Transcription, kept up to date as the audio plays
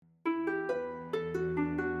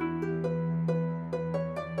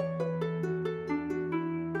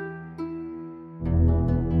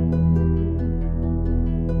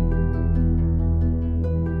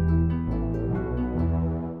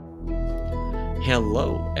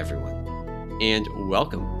Hello, everyone, and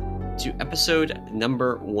welcome to episode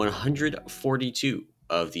number 142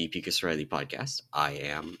 of the Pika Serenity podcast. I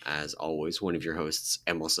am, as always, one of your hosts,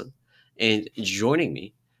 Emerson, and joining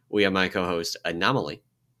me, we have my co-host, Anomaly.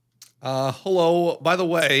 Hello. By the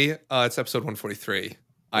way, it's episode 143.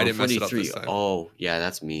 I didn't mess it up 143. this time. Oh, yeah,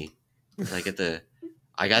 that's me. I got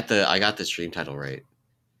the stream title right.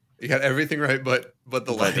 You got everything right, but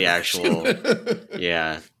the live the actual, version.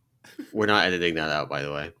 yeah, we're not editing that out, by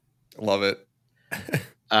the way. Love it.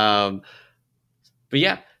 But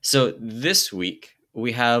yeah, so this week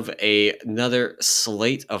we have another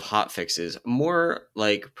slate of hot fixes, more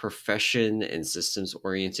like profession and systems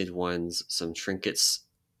oriented ones, some trinkets.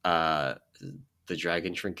 The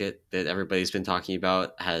dragon trinket that everybody's been talking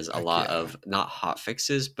about has a lot of not hot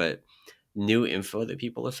fixes, but new info that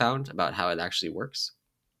people have found about how it actually works.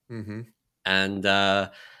 Mm-hmm. And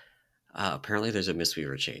apparently there's a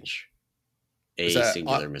Mistweaver change,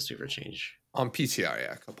 singular Mistweaver change. On PTR,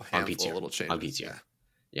 yeah, a couple handful of little changes. On PTR.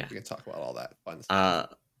 Yeah. We can talk about all that fun stuff.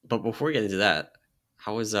 But before we get into that,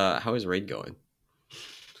 how is Raid going?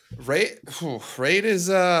 Raid's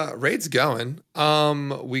going.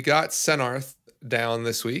 We got Senarth down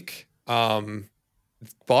this week.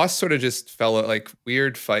 Boss sort of just fell like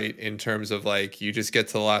weird fight in terms of like you just get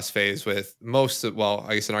to the last phase with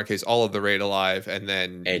I guess in our case all of the raid alive and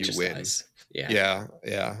then you win. Dies. Yeah.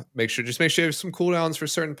 Make sure you have some cooldowns for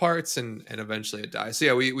certain parts and eventually it dies. So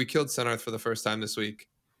yeah, we killed Senarth for the first time this week.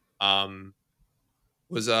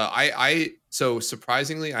 So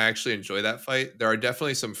surprisingly I actually enjoy that fight. There are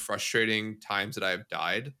definitely some frustrating times that I've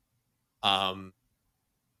died.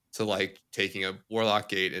 To like taking a Warlock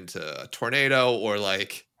Gate into a tornado or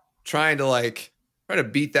like trying to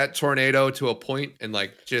beat that tornado to a point and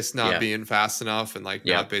like just not being fast enough and like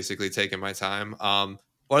not basically taking my time.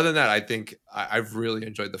 Other than that, I think I've really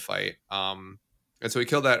enjoyed the fight. And so we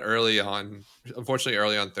killed that unfortunately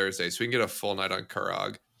early on Thursday, so we can get a full night on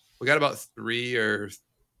Kurog. We got about three and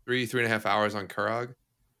a half hours on Kurog.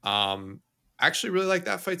 Actually really like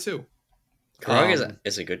that fight too. Kurog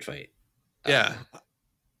is a good fight. Yeah.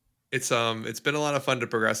 It's been a lot of fun to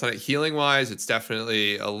progress on it. Healing wise, it's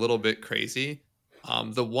definitely a little bit crazy.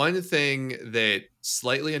 The one thing that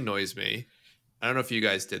slightly annoys me, I don't know if you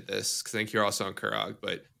guys did this because I think you're also on Kurog,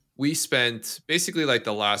 but we spent basically like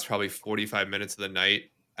the last probably 45 minutes of the night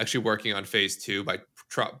actually working on phase 2 by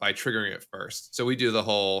triggering it first. So we do the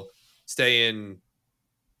whole stay in,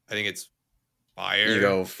 I think it's fire. You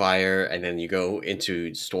go fire and then you go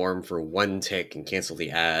into storm for one tick and cancel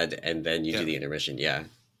the ad and then you do the intermission. Yeah.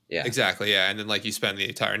 Yeah, exactly. Yeah. And then like you spend the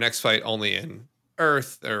entire next fight only in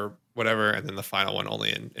earth or whatever. And then the final one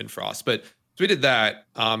only in frost. But so we did that.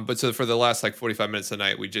 But so for the last like 45 minutes of the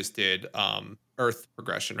night, we just did earth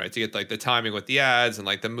progression, right? To get like the timing with the ads and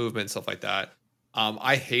like the movement, stuff like that.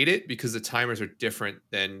 I hate it because the timers are different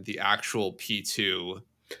than the actual P2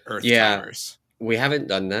 earth timers. We haven't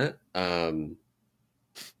done that.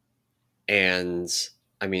 And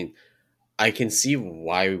I mean, I can see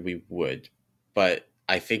why we would, but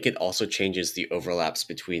I think it also changes the overlaps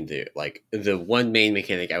between the one main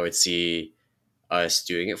mechanic I would see us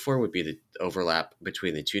doing it for would be the overlap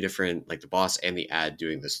between the two different, like the boss and the ad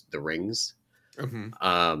doing the rings.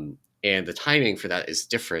 Mm-hmm. And the timing for that is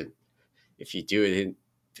different if you do it in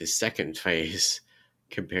the second phase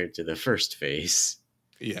compared to the first phase.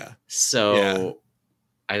 Yeah. So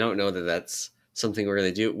I don't know that that's something we're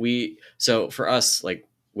going to do. So for us, like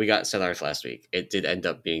we got Senarth last week. It did end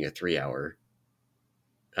up being a 3-hour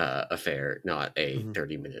affair, not a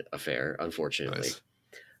 30-minute affair, unfortunately.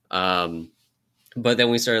 Nice. But then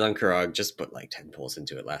we started on Kurog, just put like 10 pulls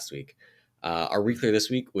into it last week. Our reclear this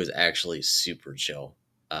week was actually super chill.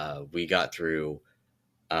 We got through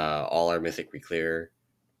all our mythic reclear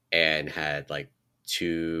and had like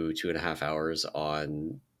 2.5 hours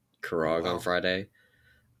on Kurog on Friday.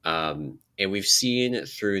 And we've seen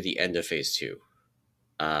through the end of phase 2.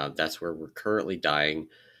 That's where we're currently dying.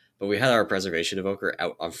 But we had our Preservation Evoker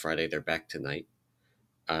out on Friday. They're back tonight.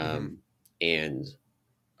 And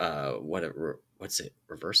what's it?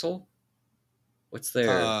 Reversal? What's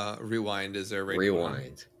their... Rewind is their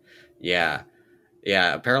Rewind. Yeah.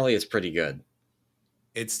 Yeah, apparently it's pretty good.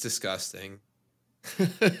 It's disgusting.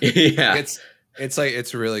 Yeah.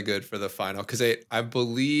 It's really good for the final because I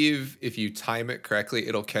believe if you time it correctly,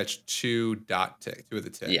 it'll catch 2 of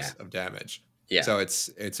the ticks of damage. Yeah. So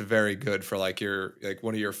it's very good for like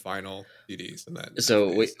one of your final CDs and that.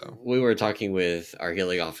 So we were talking with our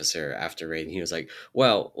healing officer after raid, and he was like,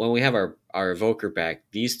 "Well, when we have our evoker back,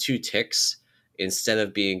 these 2 ticks, instead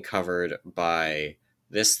of being covered by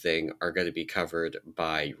this thing, are going to be covered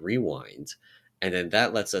by rewind." And then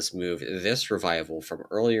that lets us move this revival from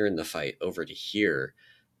earlier in the fight over to here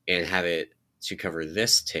and have it to cover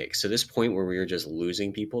this tick. So this point where we were just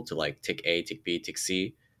losing people to like tick A, tick B, tick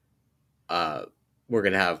C, we're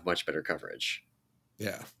gonna have much better coverage.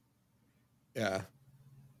 Yeah. Yeah.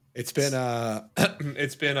 It's been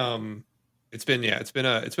it's been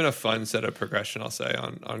a fun set of progression, I'll say,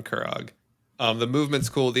 on Kurog. The movement's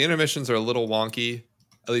cool. The intermissions are a little wonky,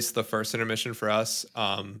 at least the first intermission for us.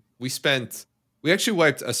 We actually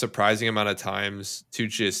wiped a surprising amount of times to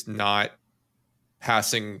just not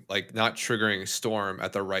passing, like not triggering Storm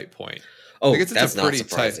at the right point. Oh, that's not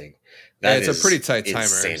surprising. It's a pretty tight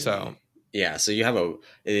timer. So yeah, so you have it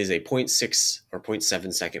is a 0.6 or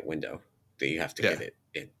 0.7 second window that you have to get it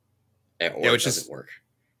in. Or it doesn't work.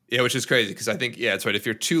 Yeah, which is crazy because I think, it's right. If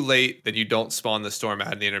you're too late, then you don't spawn the Storm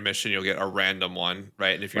ad in the intermission. You'll get a random one,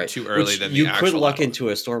 right? And if you're too early, then you could luck into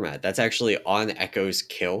a Storm ad. That's actually on Echo's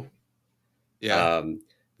kill. Yeah.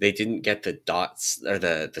 They didn't get the dots or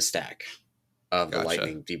the stack of the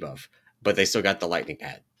lightning debuff, but they still got the lightning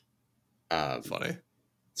ad. Funny.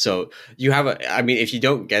 So you have if you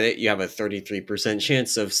don't get it, you have a 33%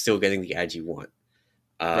 chance of still getting the ad you want.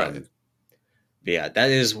 Right. But yeah, that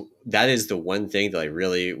is the one thing that I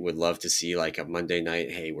really would love to see, like a Monday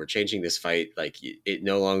night. Hey, we're changing this fight. Like it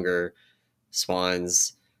no longer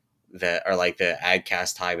spawns that, or like the ad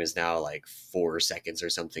cast time is now like 4 seconds or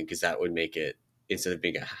something, because that would make it, instead of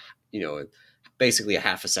being basically a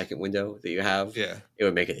half a second window that you have, it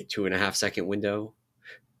would make it a 2.5 second window.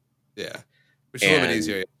 Yeah, which is a little bit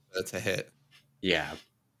easier to hit. Yeah.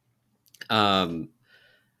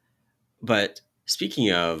 But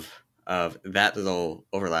speaking of that little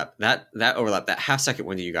overlap, that half second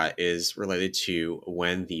window you got is related to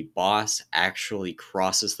when the boss actually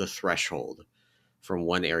crosses the threshold from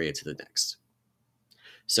one area to the next.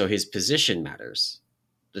 So his position matters.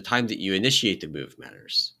 The time that you initiate the move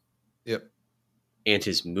matters. Yep. And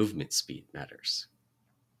his movement speed matters.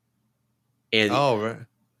 And right.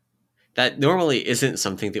 That normally isn't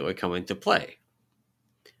something that would come into play.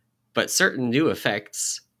 But certain new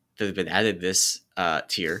effects that have been added this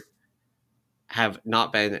tier have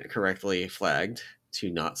not been correctly flagged to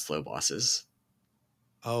not slow bosses.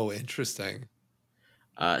 Oh, interesting.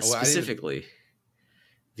 Specifically,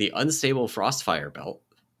 the unstable Frostfire belt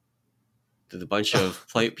that a bunch of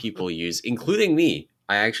people use, including me.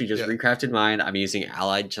 I actually just recrafted mine. I'm using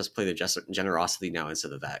Allied Just Play the Generosity now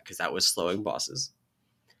instead of that, because that was slowing bosses.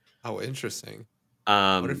 Oh, interesting.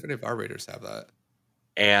 What if any of our raiders have that?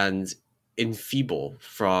 And Enfeeble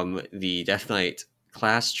from the Death Knight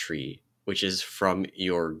class tree, which is from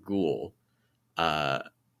your ghoul,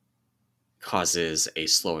 causes a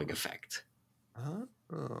slowing effect. Oh.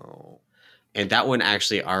 And that one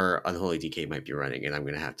actually our Unholy DK might be running, and I'm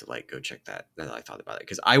going to have to go check that now that I thought about it,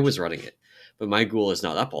 because I was running it, but my ghoul is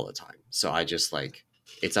not up all the time. So I just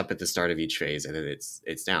it's up at the start of each phase, and then it's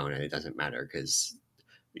down, and it doesn't matter because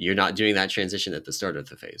you're not doing that transition at the start of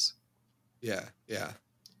the phase. Yeah.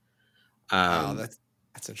 Wow,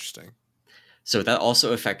 that's interesting. So that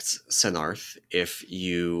also affects Senarth. If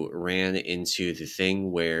you ran into the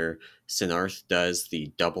thing where Senarth does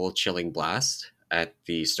the double chilling blast at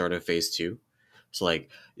the start of phase 2, so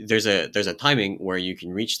there's a timing where you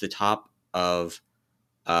can reach the top of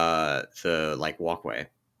the walkway,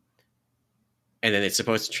 and then it's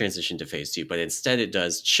supposed to transition to phase 2, but instead it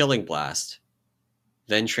does chilling blast,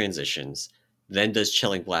 then transitions, then does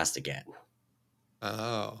chilling blast again.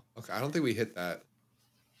 Oh, okay. I don't think we hit that.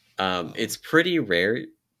 It's pretty rare,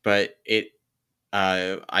 but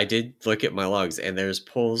I did look at my logs, and there's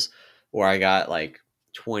pulls where I got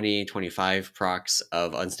 20, 25 procs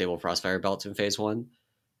of unstable Frostfire belt in phase 1,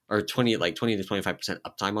 or 20 to 25%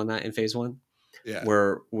 uptime on that in phase 1. Yeah.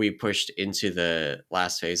 Where we pushed into the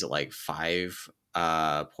last phase at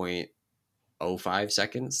 5.05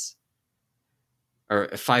 seconds, or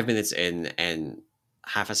 5 minutes in and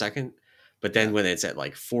half a second. But then when it's at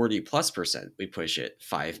 40+%, we push it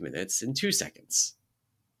 5 minutes and 2 seconds.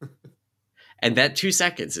 And that 2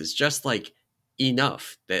 seconds is just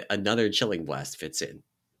enough that another chilling blast fits in.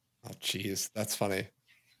 Oh, geez. That's funny.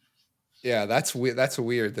 Yeah, that's weird. That's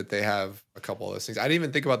weird that they have a couple of those things. I didn't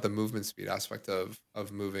even think about the movement speed aspect of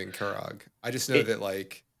moving Kurog. I just know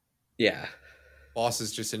that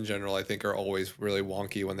bosses just in general, I think, are always really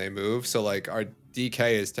wonky when they move. So our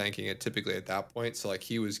DK is tanking it typically at that point. So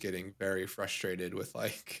he was getting very frustrated with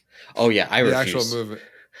oh yeah, I the refuse. actual movement.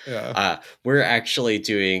 Yeah. We're actually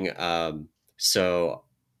doing so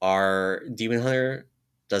our Demon Hunter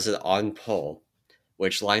does it on pull,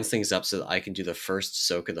 which lines things up so that I can do the first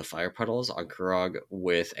soak of the fire puddles on Kurog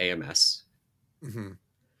with AMS. Mm-hmm.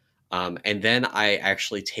 And then I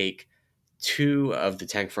actually take 2 of the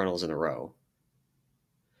tank frontals in a row,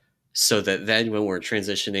 so that then when we're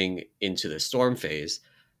transitioning into the storm phase,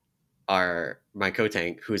 my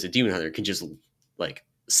co-tank, who is a demon hunter, can just like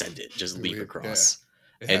send it, just leap Yeah. across,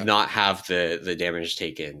 and Yeah. not have the damage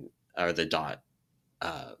taken or the dot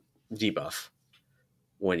debuff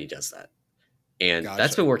when he does that. And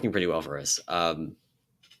that's been Gotcha. working pretty well for us.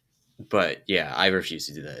 But yeah, I refuse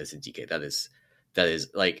to do that as a DK. That is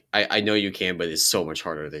like I know you can, but it's so much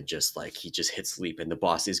harder than just like he just hits leap and the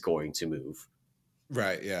boss is going to move.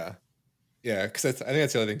 Right. Yeah. Yeah. Because I think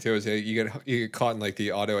that's the other thing too is you get caught in like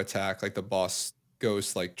the auto attack, like the boss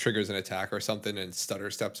goes like triggers an attack or something and stutter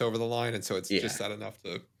steps over the line, and so it's Yeah, just not enough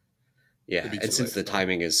to yeah. be And too since late the for them.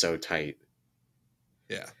 timing is so tight,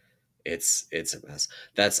 Yeah. it's a mess.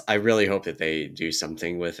 I really hope that they do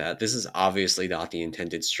something with that. This is obviously not the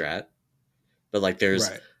intended strat, but like there's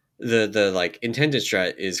Right. the like intended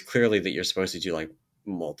strat is clearly that you're supposed to do like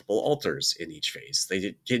multiple altars in each phase.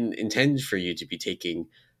 They didn't intend for you to be taking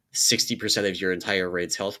 60% of your entire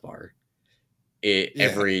raid's health bar Yeah.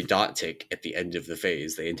 every dot tick at the end of the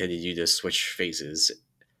phase. They intended you to switch phases,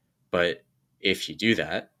 but if you do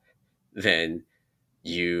that, then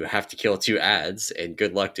you have to kill 2 ads, and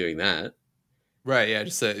good luck doing that. Right. Yeah.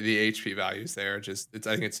 Just the HP values there. Just it's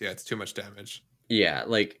I think it's too much damage. Yeah,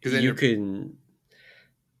 like Because then you you're can.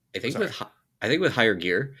 I oh, think sorry. with higher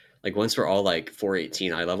gear, like once we're all like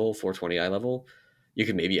 418 eye level, 420 eye level, you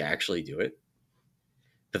can maybe actually do it,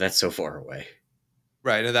 but that's so far away.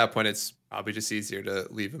 Right. And at that point it's probably just easier to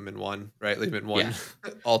leave them in one, right? Leave them in Yeah, one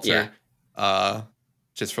yeah, altar.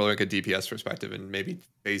 Just for like a DPS perspective and maybe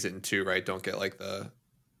phase it in two, right? Don't get like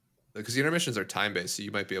because the intermissions are time based, so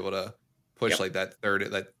you might be able to push yep, like that third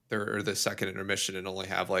or the second intermission and only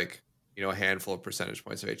have like a handful of percentage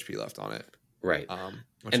points of HP left on it. right.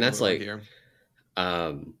 Much And a little that's bit more like, gear.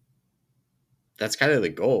 um, that's kind of the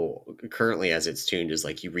goal currently as it's tuned, is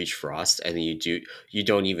like you reach frost and then you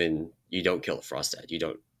don't kill the frost ad, you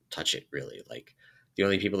don't touch it really. Like the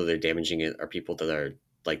only people that are damaging it are people that are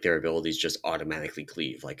like their abilities just automatically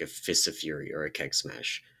cleave, like a Fist of Fury or a Keg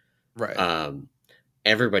Smash. Right. um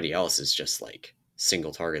Everybody else is just like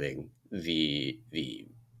single targeting the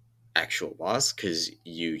actual boss, because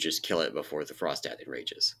you just kill it before the frost ad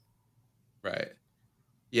enrages. Right.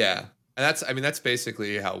 Yeah. And that's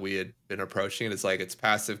basically how we had been approaching it. It's like it's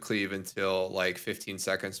passive cleave until like 15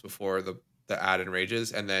 seconds before the ad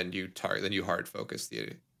enrages, and then you hard focus the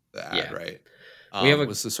ad, Yeah, right? we have a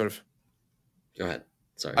Was the sort of go ahead,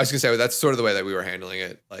 I sorry. was gonna say that's sort of the way that we were handling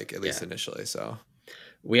it, like at least Yeah, initially. So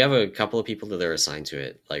we have a couple of people that are assigned to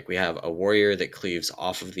it. Like we have a warrior that cleaves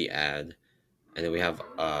off of the ad, and then we have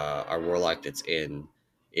our warlock that's in,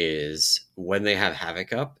 is when they have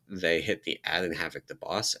havoc up, they hit the ad and havoc the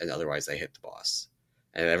boss, and otherwise they hit the boss,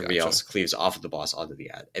 and everybody else gotcha. cleaves off of the boss onto the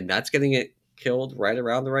ad, and that's getting it killed right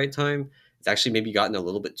around the right time. It's actually maybe gotten a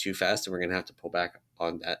little bit too fast, and we're gonna have to pull back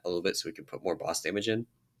on that a little bit so we can put more boss damage in.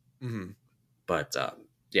 Hmm. But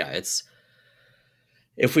yeah, it's,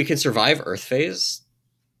 if we can survive Earth phase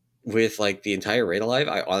with like the entire raid alive,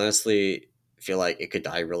 I honestly feel like it could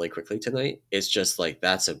die really quickly tonight. It's just like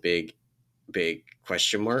that's a big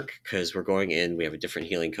question mark, because we're going in. We have a different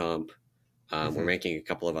healing comp. We're Hmm. making a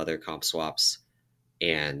couple of other comp swaps,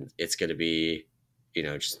 and it's going to be,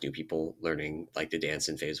 just new people learning like the dance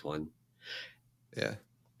in phase one. Yeah.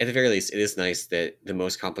 At the very least, it is nice that the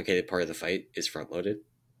most complicated part of the fight is front loaded.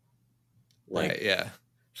 Right. Like Yeah.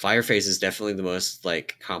 fire phase is definitely the most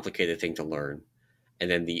like complicated thing to learn, and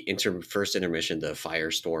then the first intermission, the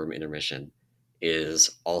firestorm intermission, is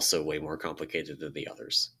also way more complicated than the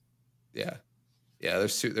others. Yeah. Yeah.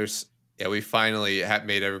 There's yeah. We finally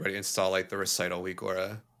made everybody install like the recital week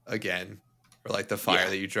aura again for like the fire Yeah,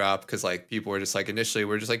 that you drop, because like people were just like initially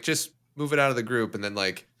we're just like just move it out of the group, and then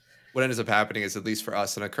like what ends up happening is, at least for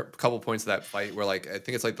us, in a couple points of that fight where like I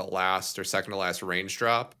think it's like the last or second to last range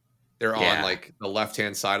drop, they're on yeah, like the left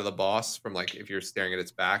hand side of the boss from like if you're staring at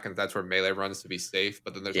its back, and that's where melee runs to be safe.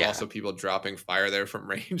 But then there's yeah, also people dropping fire there from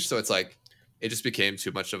range, so it's like it just became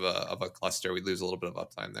too much of a cluster. We lose a little bit of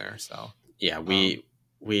uptime there. So yeah. um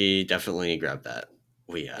We definitely grabbed that.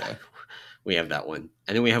 We yeah. we have that one,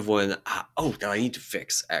 and then we have one. Oh, that I need to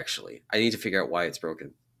fix. Actually, I need to figure out why it's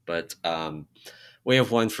broken. But we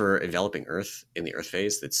have one for enveloping Earth in the Earth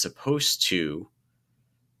phase that's supposed to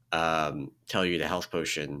tell you the health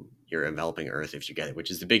potion you're enveloping Earth if you get it,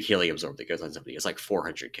 which is the big healing absorb that goes on somebody. It's like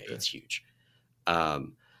 400k. Yeah. It's huge.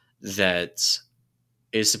 That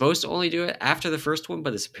is supposed to only do it after the first one,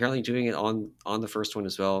 but it's apparently doing it on the first one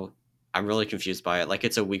as well. I'm really confused by it. Like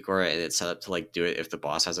it's a weak aura, and it's set up to like do it if the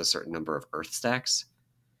boss has a certain number of Earth stacks,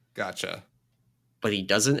 Gotcha. but he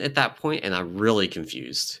doesn't at that point, and I'm really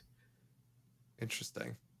confused.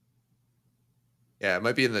 Interesting. Yeah, it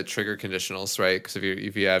might be in the trigger conditionals, right? Because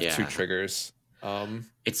if you have two triggers,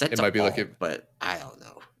 it's set it to might be all, like but I don't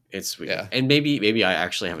know. It's weird, yeah. and maybe I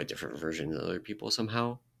actually have a different version than other people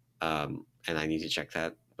somehow, and I need to check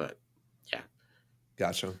that. But yeah,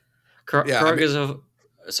 Gotcha. Yeah, I Krog mean, is a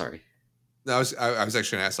sorry. no, I was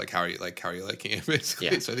actually gonna ask like how are you liking it basically?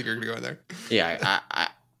 Yeah. So I think you're gonna go in there. Yeah,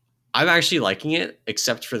 I'm actually liking it,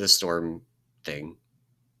 except for the storm thing.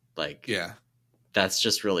 Like, yeah, that's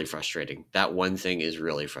just really frustrating. That one thing is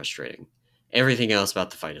really frustrating. Everything else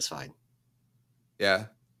about the fight is fine. yeah.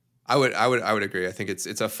 I would agree. I think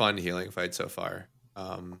it's a fun healing fight so far.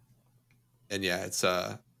 And yeah,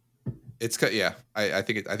 yeah. I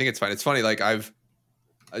think it's fine. It's funny. Like I've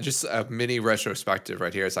just a mini retrospective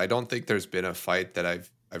right here. So I don't think there's been a fight that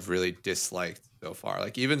I've really disliked so far.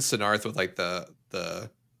 Like even Sinarth with like the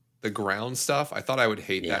ground stuff. I thought I would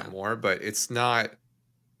hate that more, but it's not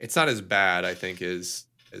as bad. I think as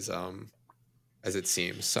it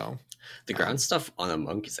seems. So the ground stuff on a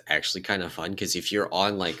monk is actually kind of fun because if you're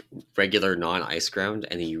on like regular non-ice ground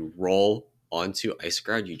and then you roll onto ice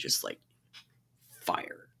ground, you just like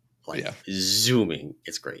fire, like zooming.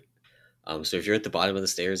 It's great. So if you're at the bottom of the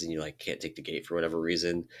stairs and you like can't take the gate for whatever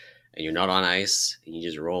reason, and you're not on ice, and you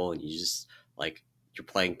just roll and you just like you're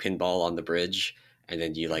playing pinball on the bridge, and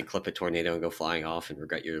then you like clip a tornado and go flying off and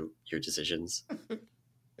regret your decisions.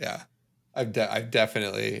 Yeah, I've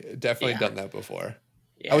definitely done that before.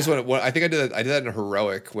 Yeah. I think I did that in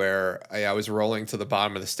heroic where I was rolling to the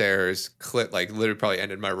bottom of the stairs, like literally probably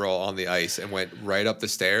ended my roll on the ice and went right up the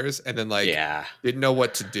stairs and then like didn't know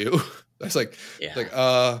what to do. I was like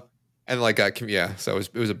and like so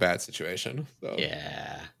it was a bad situation. So.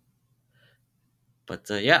 Yeah. But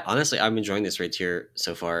yeah, honestly, I'm enjoying this raid tier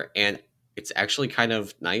so far, and it's actually kind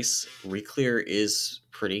of nice. Reclear is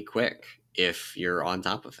pretty quick if you're on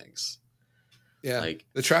top of things. Yeah, like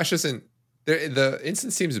the trash isn't. The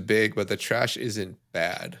instance seems big, but the trash isn't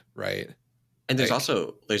bad, right? And there's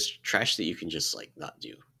trash that you can just like not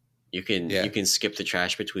do. You can skip the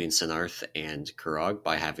trash between Sinarth and Kurog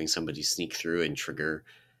by having somebody sneak through and trigger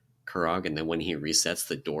Kurog, and then when he resets,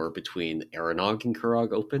 the door between Aranog and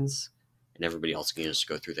Kurog opens, and everybody else can just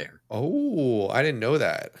go through there. Oh, I didn't know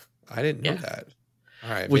that. All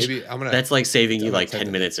right, maybe I'm gonna. That's like saving you like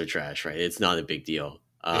 10 minutes of trash, right? It's not a big deal.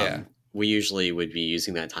 Yeah. We usually would be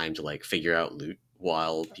using that time to like figure out loot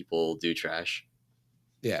while people do trash.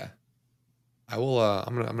 Yeah. I will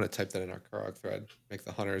I'm gonna type that in our Kurog thread. Make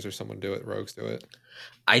the hunters or someone do it, rogues do it.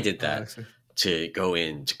 I did that to go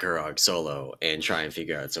into Kurog solo and try and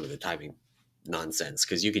figure out some of the timing nonsense.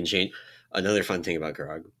 Because you can change another fun thing about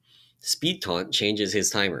Kurog. Speed Taunt changes his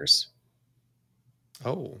timers.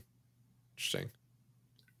 Oh. Interesting.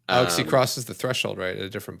 Alex, he crosses the threshold, right? At a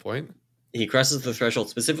different point? He crosses the threshold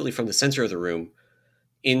specifically from the center of the room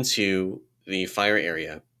into the fire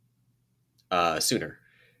area sooner.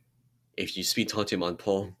 If you speed taunt him on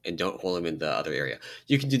pull and don't hold him in the other area,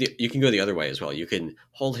 you can go the other way as well. You can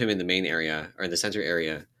hold him in the main area or in the center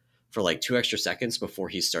area for like 2 extra seconds before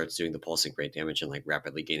he starts doing the pulsing great damage and like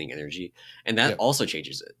rapidly gaining energy, and that also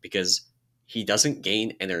changes it because he doesn't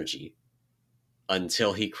gain energy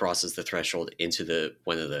until he crosses the threshold into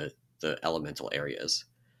one of the elemental areas.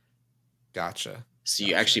 Gotcha. So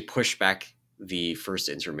you actually push back the first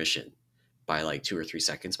intermission by like 2 or 3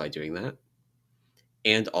 seconds by doing that.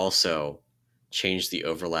 And also change the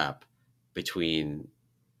overlap between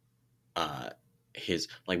his,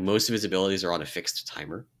 like most of his abilities are on a fixed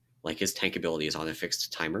timer. Like his tank ability is on a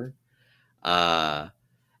fixed timer.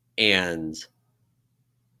 And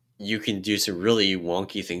you can do some really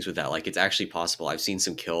wonky things with that. Like it's actually possible. I've seen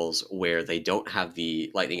some kills where they don't have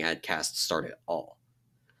the lightning ad cast start at all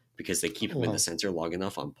because they keep him in the center long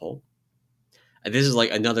enough on pull. And this is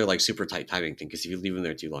like another like super tight timing thing because if you leave him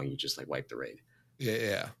there too long, you just like wipe the raid.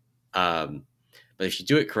 Yeah. But if you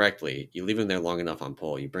do it correctly, you leave him there long enough on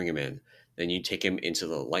pull, you bring him in, then you take him into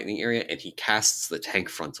the lightning area, and he casts the tank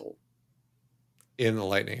frontal in the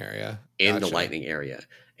lightning area. The lightning area,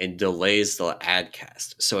 and delays the ad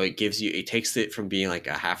cast. So it takes it from being like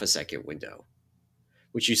a half a second window,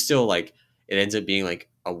 which you still like. It ends up being like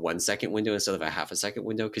a 1 second window instead of a half a second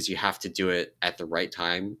window because you have to do it at the right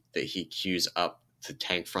time that he queues up the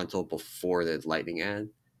tank frontal before the lightning ad.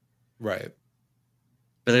 Right.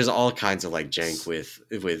 But there's all kinds of like jank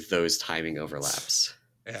with those timing overlaps.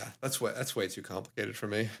 Yeah, that's way too complicated for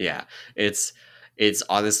me. Yeah, it's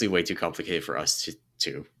honestly way too complicated for us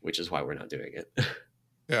to, which is why we're not doing it.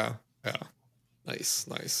 Yeah. Nice.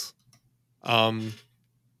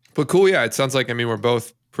 But cool. Yeah, it sounds like we're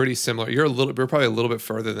both pretty similar. We're probably a little bit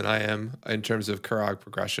further than I am in terms of Kurog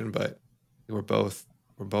progression, but we're both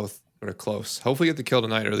sort of close. Hopefully get the kill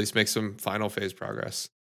tonight, or at least make some final phase progress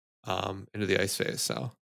into the ice phase.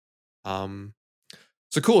 Um,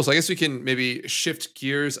 so cool. So I guess we can maybe shift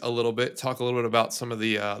gears a little bit, talk a little bit about some of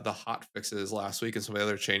the hot fixes last week and some of the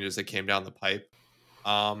other changes that came down the pipe.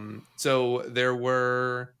 So there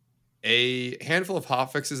were a handful of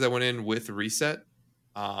hot fixes that went in with reset.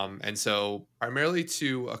 And so primarily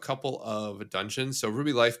to a couple of dungeons. So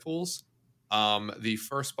Ruby Life Pools. The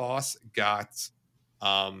first boss got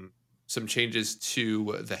some changes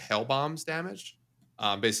to the Hell Bombs damage.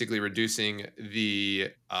 Basically reducing the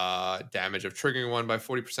damage of triggering one by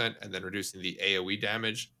 40% and then reducing the AoE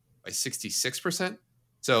damage by 66%.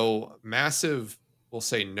 So massive, we'll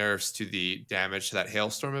say, nerfs to the damage to that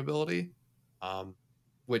Hailstorm ability,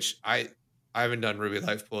 which I haven't done Ruby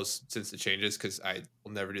Life Pools since the changes because I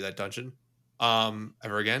will never do that dungeon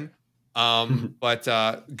ever again. But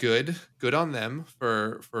good on them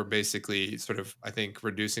for basically sort of, I think,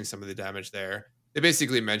 reducing some of the damage there. They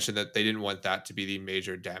basically mentioned that they didn't want that to be the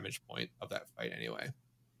major damage point of that fight anyway.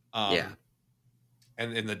 Yeah.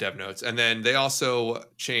 And in the dev notes. And then they also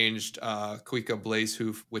changed Kuika Blaze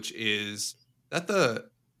Hoof, which is that the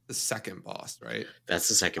second boss, right? That's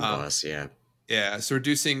the second boss, yeah. Yeah, so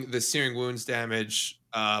reducing the Searing Wounds damage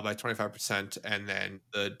by 25%, and then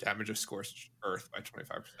the damage of Scorched Earth by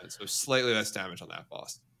 25%. So slightly less damage on that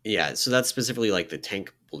boss. Yeah, so that's specifically like the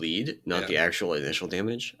tank bleed, not the actual initial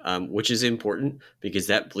damage, which is important because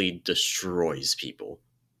that bleed destroys people.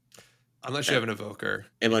 Unless you have an evoker.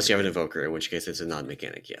 Unless you have an evoker, in which case it's a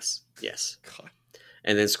non-mechanic. Yes. God.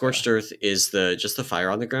 And then Scorched Earth is just the fire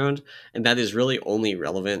on the ground, and that is really only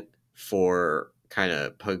relevant for kind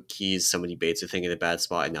of pug keys. Somebody baits a thing in a bad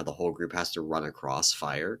spot, and now the whole group has to run across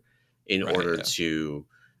fire in order to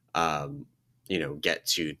get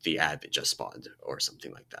to the ad that just spawned or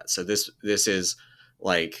something like that. So this is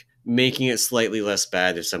like making it slightly less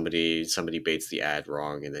bad if somebody baits the ad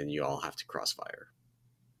wrong, and then you all have to crossfire.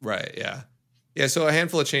 Right. Yeah. Yeah. So a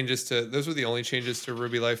handful of changes those were the only changes to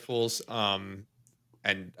Ruby Life Pools.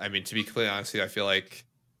 And I mean, to be completely honest with you, I feel like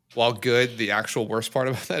while good, the actual worst part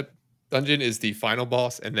about that dungeon is the final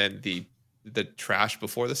boss and then the trash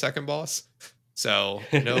before the second boss. So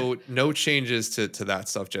no changes to that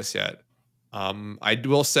stuff just yet. I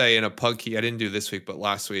will say in a pug key, I didn't do this week, but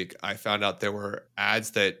last week I found out there were ads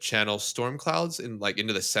that channel storm clouds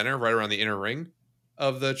into the center, right around the inner ring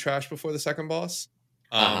of the trash before the second boss.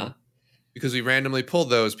 Because we randomly pulled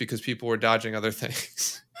those because people were dodging other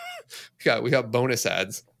things. we got bonus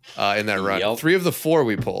ads in that run. Yep. 3 of the 4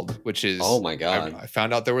 we pulled, which is, oh my god! I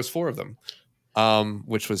found out there was 4 of them,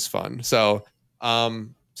 which was fun. So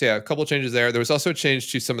yeah, a couple changes there. There was also a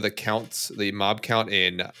change to some of the counts, the mob count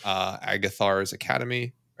in Agathar's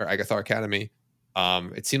Academy or Agathar Academy.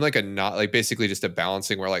 It seemed like basically just a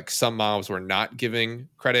balancing where like some mobs were not giving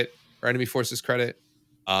credit or enemy forces credit.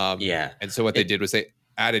 And so what they did was they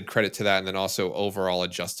added credit to that and then also overall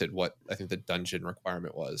adjusted what I think the dungeon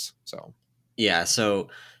requirement was. So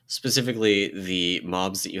specifically the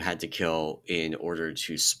mobs that you had to kill in order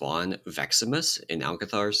to spawn Veximus in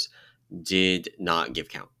Alcathar's did not give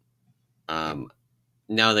count.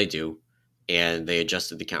 Now they do, and they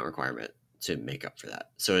adjusted the count requirement to make up for that.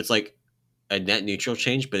 So it's like a net neutral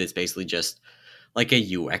change, but it's basically just like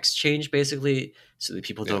a UX change, basically, so that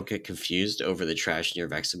people don't get confused over the trash near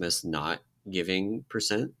Veximus not giving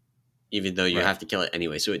 %, even though you have to kill it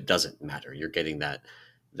anyway. So it doesn't matter. You're getting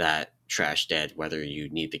that trash dead whether you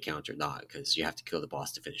need the count or not, because you have to kill the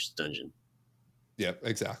boss to finish the dungeon. Yep,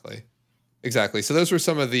 exactly. So those were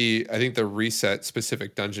some of the, I think, the reset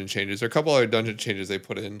specific dungeon changes. There are a couple other dungeon changes they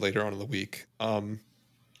put in later on in the week. But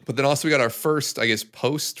then also we got our first, I guess,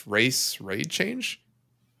 post race raid change,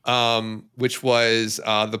 which was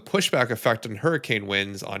the pushback effect on hurricane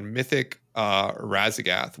winds on Mythic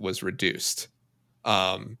Raszagath was reduced.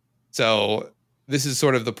 So this is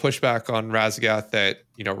sort of the pushback on Raszagath that,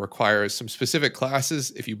 requires some specific classes.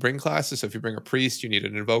 If you bring classes, so if you bring a priest, you need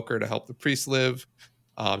an invoker to help the priest live.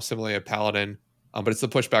 Similarly, a paladin. But it's the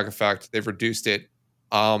pushback effect. They've reduced it.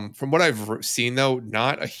 From what I've seen, though,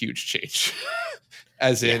 not a huge change.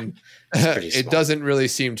 As in, it doesn't really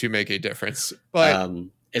seem to make a difference. But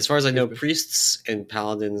as far as I know, priests and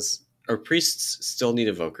paladins, or priests still need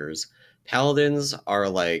evokers. Paladins are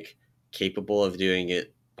like capable of doing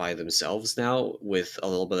it by themselves now with a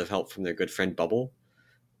little bit of help from their good friend Bubble.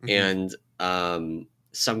 Mm-hmm. And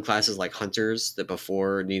some classes like hunters that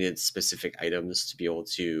before needed specific items to be able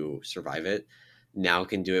to survive it now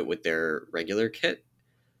can do it with their regular kit.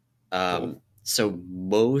 Cool. So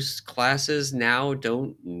most classes now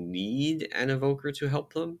don't need an evoker to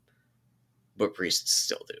help them, but priests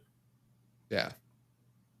still do. Yeah.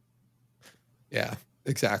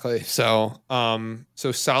 Exactly. So,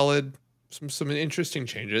 so solid, some interesting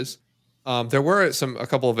changes. There were a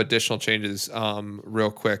couple of additional changes,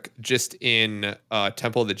 real quick, just in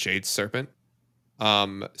Temple of the Jade Serpent.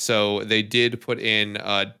 So they did put in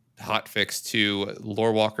a hot fix to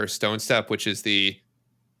Lorewalker Stone Step, which is the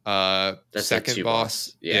That's a second two boss.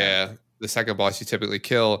 boss. Yeah. Yeah, the second boss you typically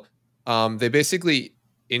kill. They basically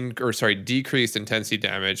decreased intensity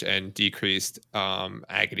damage and decreased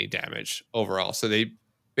agony damage overall. So they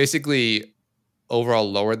basically overall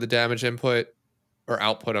lowered the damage input or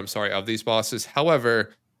output, I'm sorry, of these bosses.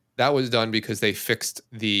 However, that was done because they fixed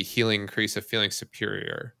the healing increase of feeling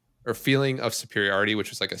superior or feeling of superiority, which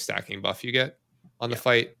was like a stacking buff you get on the Yeah.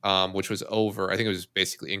 fight, which was over. I think it was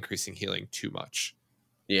basically increasing healing too much.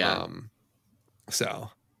 Yeah. Um,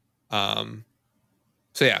 so, um,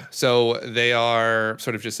 so yeah, so they are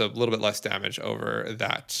sort of just a little bit less damage over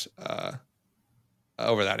that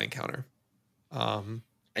encounter. Um,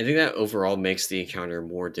 I think that overall makes the encounter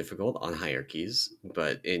more difficult on higher keys,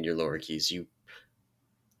 but in your lower keys, you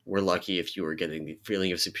were lucky if you were getting the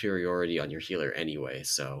feeling of superiority on your healer anyway.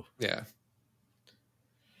 So, yeah,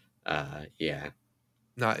 yeah.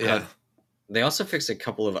 not Uh, yeah. they also fixed a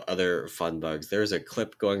couple of other fun bugs. There's a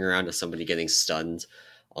clip going around of somebody getting stunned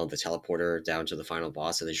on the teleporter down to the final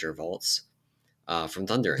boss of the Azure Vaults from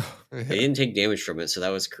Thundering. They Yeah, didn't take damage from it, so that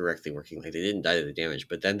was correctly working. Like they didn't die to the damage,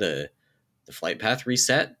 but then the flight path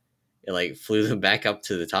reset. It like flew them back up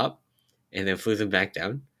to the top, and then flew them back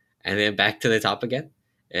down, and then back to the top again,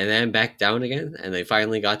 and then back down again. And they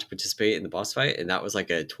finally got to participate in the boss fight, and that was like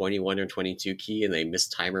a 21 or 22 key, and they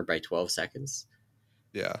missed timer by 12 seconds.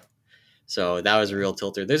 yeah, So that was a yeah. real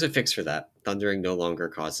tilter. There's a fix for that. Thundering no longer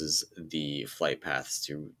causes the flight paths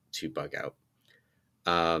to bug out.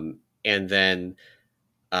 And then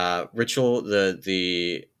ritual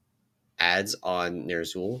the ads on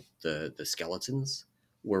Ner'zhul, the skeletons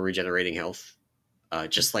were regenerating health.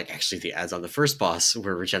 Just like actually the ads on the first boss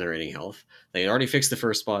were regenerating health. They had already fixed the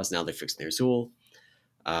first boss. Now they fixed Ner'zhul.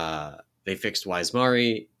 They fixed Wise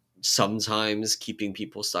Mari. Sometimes keeping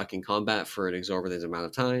people stuck in combat for an exorbitant amount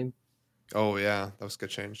of time. Oh yeah, that was a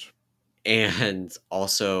good change. And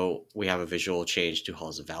also, we have a visual change to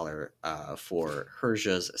Halls of Valor for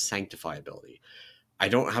Herja's Sanctify ability. I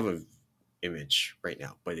don't have a image right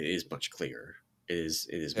now, but it is much clearer. It is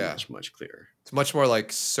Yeah, much clearer. it's much more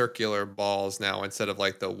like circular balls now instead of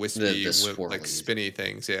like the The wispy, like swirly, spinny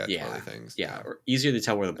things. Yeah, twirly yeah, things. yeah, Yeah, or easier to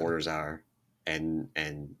tell where the yeah, borders are,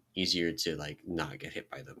 and easier to like not get hit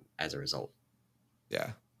by them as a result.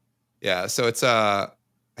 yeah, yeah. So it's a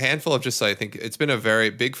handful of just I think it's been a very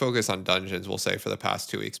big focus on dungeons. We'll say for the past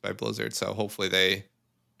 2 weeks by Blizzard. So hopefully they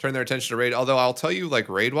turn their attention to raid. Although I'll tell you, like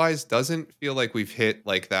raid wise, doesn't feel like we've hit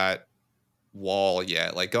like that wall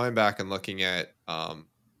yet. Like going back and looking at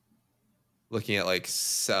like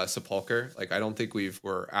Sepulcher, like I don't think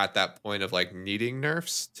we're at that point of like needing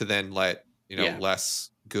nerfs to then let Yeah, less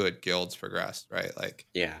good guilds progress, right? Like,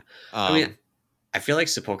 yeah. I mean, um, I feel like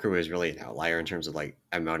Sepulcher was really an outlier in terms of like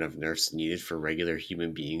amount of nerfs needed for regular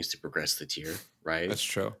human beings to progress the tier, right? that's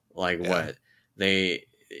true. Like Yeah, what they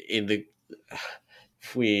in the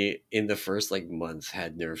we in the first like month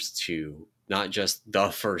had nerfs to not just the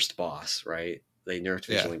first boss, right? They nerfed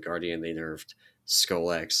yeah, Vigilant Guardian, they nerfed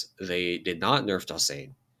Skolex, they did not nerf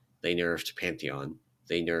Dosane, they nerfed Pantheon,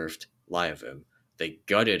 they nerfed Liavim, they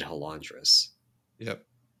gutted Halandris, yep.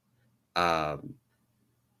 um,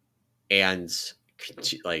 and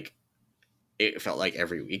like it felt like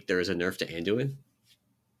every week there was a nerf to Anduin.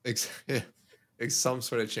 Yeah. Some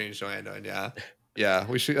sort of change to Anduin. Yeah, yeah.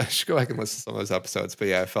 I should go back and listen to some of those episodes. But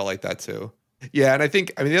yeah, I felt like that too. Yeah, and I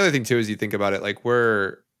mean the other thing too is you think about it, like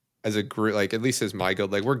we're as a group, like at least as my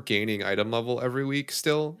guild, like we're gaining item level every week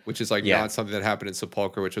still, which is like Yeah, not something that happened in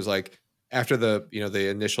Sepulcher, which was like after the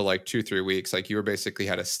initial like 2-3 weeks, like you were basically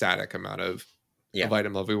had a static amount yeah. of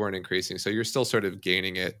item level. We weren't increasing, so you're still sort of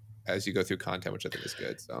gaining it as you go through content, which I think is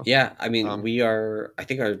good. So, Yeah, I mean, um, we are. I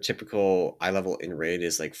think our typical eye level in raid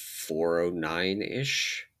is like 409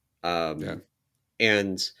 ish, yeah,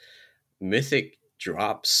 and mythic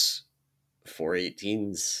drops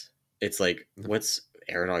 418s. It's like what's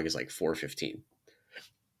Aerodog is like 415,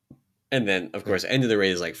 and then of yeah, course end of the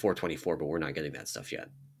raid is like 424, but we're not getting that stuff yet.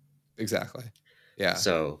 exactly. Yeah,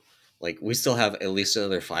 So like we still have at least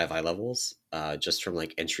another 5 eye levels, just from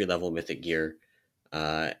like entry level mythic gear,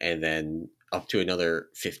 and then up to another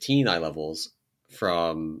 15 eye levels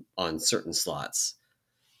from on certain slots,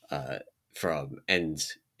 uh, from end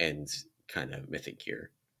kind of mythic gear,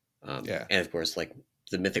 yeah. and of course like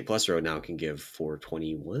the mythic plus row now can give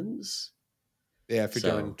 421s. Yeah, if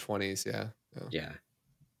you're doing So 20s, yeah. Yeah.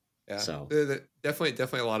 yeah, Yeah, So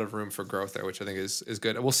definitely a lot of room for growth there, which I think is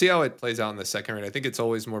good. We'll see how it plays out in the second raid. I think it's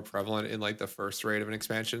always more prevalent in like the first raid of an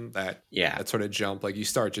expansion, that yeah, that sort of jump. Like you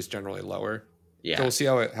start just generally lower. So we'll yeah, see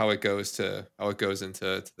how it goes into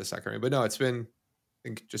the second raid. But no, it's been, I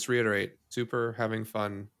think, just reiterate, super having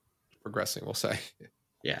fun, progressing, we'll say.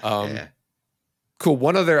 yeah, Um, yeah, cool.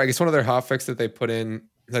 One other hotfix that they put in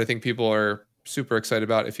that I think people are super excited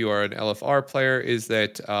about if you are an LFR player is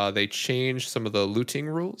that they changed some of the looting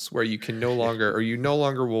rules where you can no longer, or you no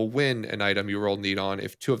longer will win an item you roll need on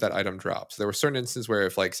if two of that item drops. There were certain instances where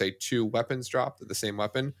if, like, say, two weapons dropped, the same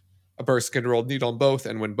weapon, a person could roll need on both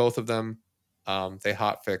and win both of them. They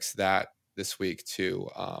hotfixed that this week to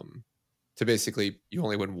basically you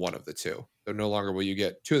only win one of the two. So no longer will you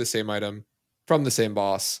get two of the same item from the same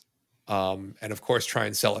boss, and of course try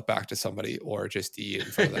and sell it back to somebody or just eat in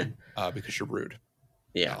front of them because you're rude.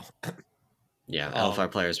 yeah, No. yeah. LFR um,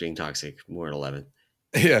 players being toxic, more at 11.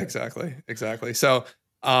 yeah, exactly. So,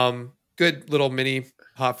 good little mini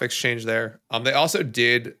hotfix change there. They also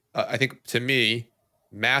did, I think, to me,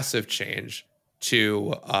 massive change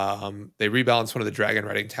to, they rebalanced one of the dragon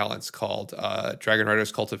riding talents called Dragon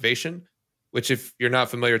Rider's Cultivation, which, if you're not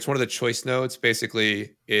familiar, it's one of the choice nodes.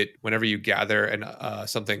 Basically, it whenever you gather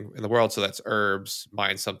something in the world, so that's herbs,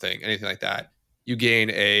 mine something, anything like that, you gain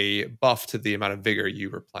a buff to the amount of vigor you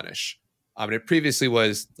replenish. And it previously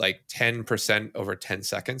was like 10% over 10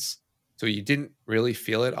 seconds. So you didn't really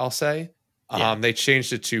feel it, I'll say. Yeah, They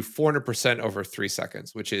changed it to 400% over 3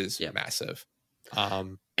 seconds, which is yep. massive.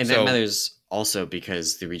 And that So, matters also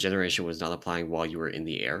because the regeneration was not applying while you were in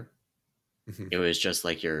the air. mhm, It was just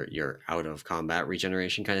like your out of combat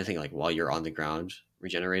regeneration kind of thing, like while you're on the ground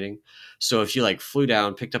regenerating. So if you like flew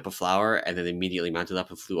down, picked up a flower, and then immediately mounted up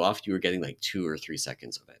and flew off, you were getting like 2 or 3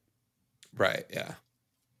 seconds of it. right. Yeah.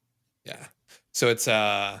 Yeah. So it's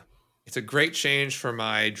a great change for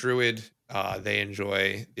my druid. They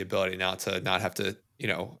enjoy the ability now to not have to,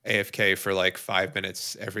 AFK for like 5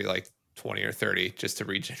 minutes every like 20 or 30 just to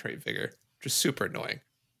regenerate vigor, which is super annoying.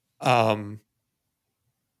 Um,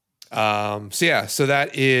 so yeah, so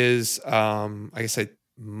that is, like I said,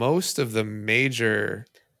 most of the major,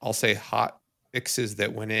 I'll say, hot fixes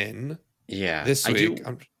that went in Yeah, this I week. do.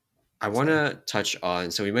 I'm I want sorry. to touch on.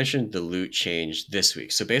 So we mentioned the loot change this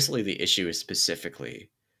week. So basically, the issue is specifically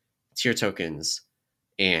tier tokens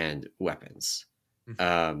and weapons.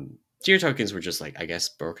 Mhm. Tier tokens were just like, I guess,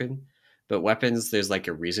 broken, but weapons, there's like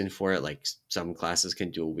a reason for it. Like some classes can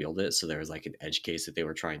dual wield it, so there was like an edge case that they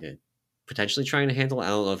were potentially trying to handle. I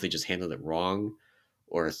don't know if they just handled it wrong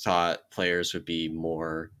or thought players would be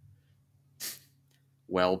more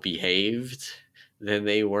well behaved than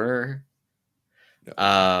they were. No.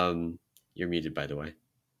 Um, you're muted, by the way.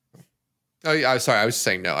 Oh yeah, I'm sorry. I was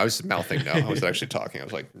saying no. I was mouthing no. I was actually talking. I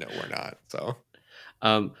was like, no, we're not. So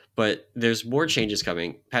But there's more changes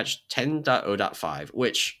coming. Patch 10.0.5,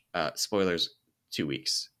 which, spoilers, 2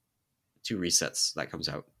 weeks, 2 resets that comes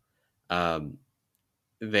out. Um,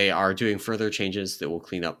 they are doing further changes that will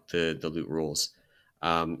clean up the loot rules.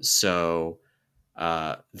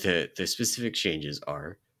 The specific changes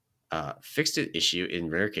are fixed an issue in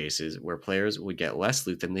rare cases where players would get less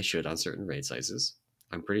loot than they should on certain raid sizes.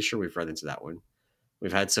 I'm pretty sure we've run into that one.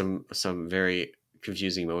 We've had some very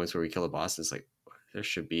confusing moments where we kill a boss and it's like there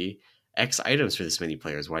should be X items for this many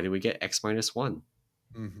players. Why do we get X-1?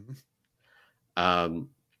 mhm. Um,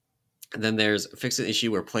 and then there's fix an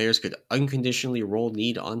issue where players could unconditionally roll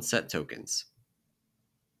need on set tokens.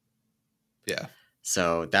 Yeah.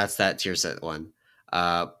 So that's that tier set one.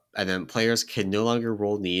 And then players can no longer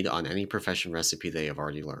roll need on any profession recipe they have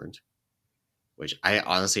already learned, which I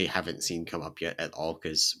honestly haven't seen come up yet at all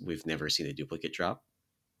because we've never seen a duplicate drop.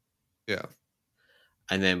 Yeah.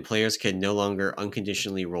 And then players can no longer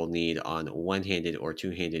unconditionally roll need on one-handed or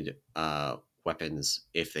two-handed weapons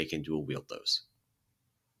if they can dual wield those.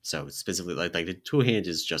 So specifically, like the two-hand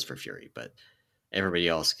is just for Fury, but everybody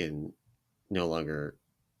else can no longer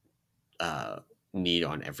uh, need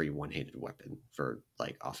on every one-handed weapon for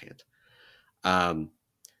like offhand. Um,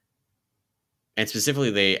 and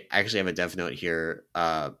specifically, they actually have a dev note here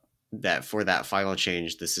that for that final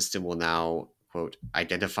change, the system will now quote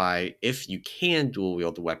identify if you can dual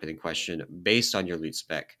wield the weapon in question based on your loot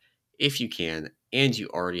spec. If you can, and you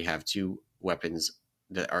already have two weapons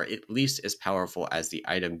that are at least as powerful as the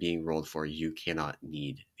item being rolled for, you cannot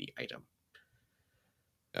need the item.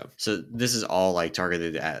 Yeah. So this is all like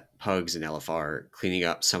targeted at pugs and LFR, cleaning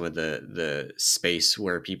up some of the space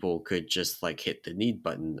where people could just like hit the need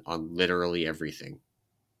button on literally everything.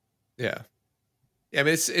 Yeah. Yeah. I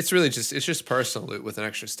mean, it's really just personal loot with an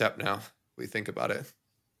extra step now. We think about it.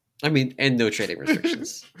 I mean, and no trading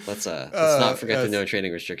restrictions. Let's not forget the no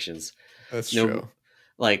trading restrictions. That's true.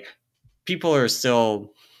 Like, people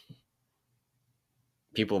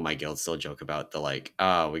in my guild still joke about the like,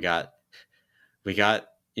 oh, we got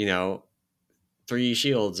 3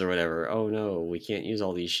 shields or whatever. Oh no, we can't use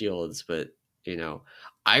all these shields, but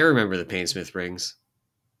I remember the Painsmith rings.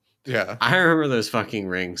 Yeah. I remember those fucking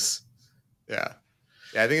rings. Yeah.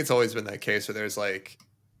 Yeah, I think it's always been that case where there's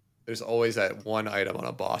always that one item on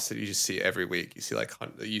a boss that you just see every week. You see like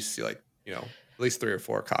at least 3 or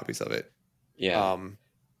 4 copies of it. Yeah.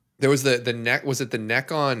 There was the neck. Was it the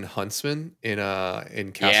neck on Huntsman in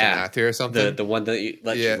Castle Nathir or something? The one that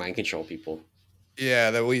lets you mind control people.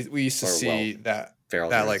 Yeah, that we used to see that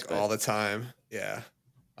like all the time. Yeah.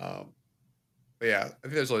 But yeah, I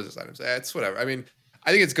think there's always those items. It's whatever. I mean, I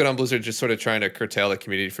think it's good on Blizzard just sort of trying to curtail the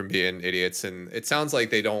community from being idiots, and it sounds like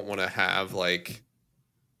they don't want to have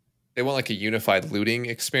they want like a unified looting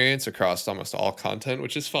experience across almost all content,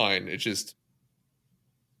 which is fine. It just,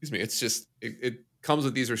 it comes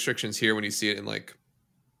with these restrictions here when you see it in like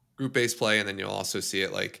group-based play, and then you'll also see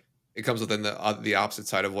it like it comes within the opposite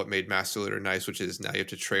side of what made Master Looter nice, which is now you have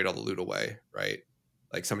to trade all the loot away, right?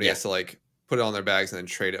 Like somebody has to like put it on their bags and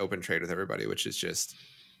then open trade with everybody, which is just,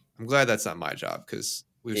 I'm glad that's not my job because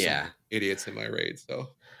we have some idiots in my raid. So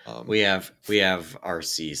we have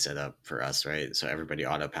RC set up for us, right? So everybody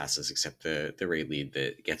auto passes except the raid lead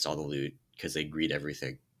that gets all the loot because they greet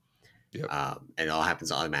everything. Yep. And it all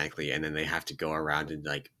happens automatically, and then they have to go around and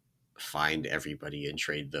like find everybody and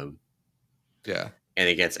trade them. Yeah. And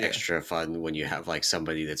it gets extra fun when you have like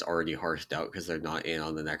somebody that's already hearthed out because they're not in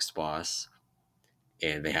on the next boss.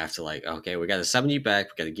 And they have to like, okay, we got to summon you back.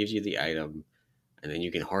 We got to give you the item. And then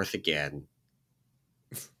you can hearth again.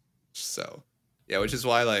 So, yeah, which is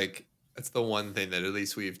why like that's the one thing that at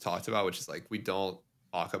least we've talked about, which is like we don't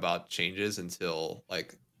talk about changes until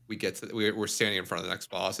like we get to we're standing in front of the next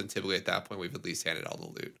boss, and typically at that point we've at least handed all the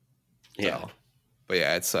loot. Yeah. So, but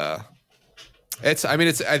yeah,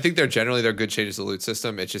 I think they're good changes to the loot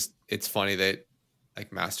system. It's funny that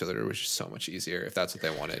like Master Looter was just so much easier if that's what they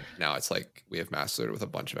wanted. Now it's like we have Master Looter with a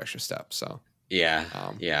bunch of extra steps. So yeah.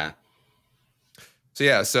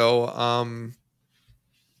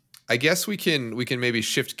 I guess we can maybe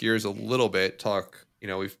shift gears a little bit. Talk.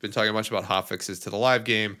 We've been talking a bunch about hotfixes to the live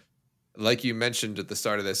game. Like you mentioned at the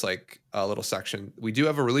start of this, like little section, we do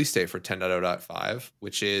have a release date for 10.0.5,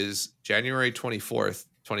 which is January 24th,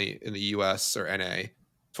 in the US or NA,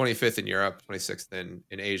 25th in Europe, 26th in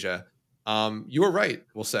Asia. You were right.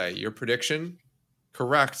 We'll say your prediction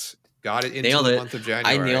correct. Got it into the month of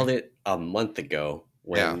January. I nailed it a month ago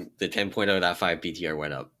when the 10.0.5 BTR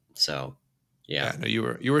went up. So yeah, no,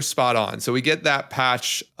 you were spot on. So we get that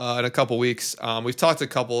patch in a couple weeks. We've talked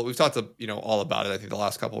all about it. I think the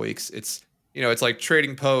last couple weeks. It's it's like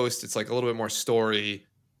trading post. It's like a little bit more story.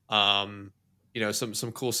 Some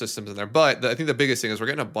cool systems in there. But I think the biggest thing is we're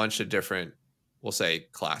getting a bunch of different, we'll say,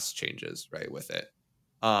 class changes right with it.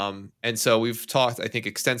 And so we've talked, I think,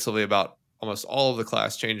 extensively about almost all of the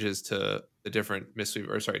class changes to the different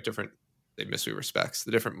Mistweaver specs,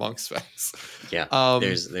 the different monk specs. Yeah.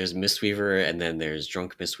 There's Mistweaver, and then there's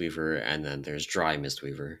Drunk Mistweaver, and then there's Dry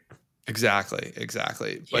Mistweaver. Exactly.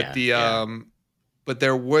 But but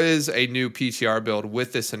there was a new PTR build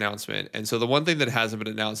with this announcement. And so the one thing that hasn't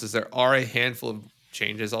been announced is there are a handful of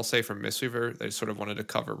changes, I'll say, from Mistweaver that I sort of wanted to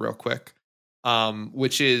cover real quick.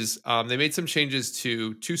 Which is they made some changes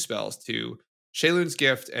to 2 spells, to Sheilun's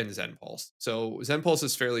Gift and Zen Pulse. So Zen Pulse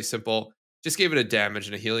is fairly simple. Just gave it a damage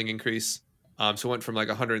and a healing increase. So it went from like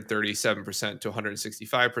 137% to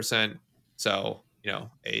 165%. So,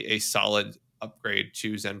 a solid upgrade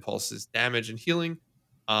to Zen Pulse's damage and healing,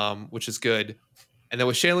 which is good. And then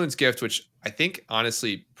with Sheilun's Gift, which I think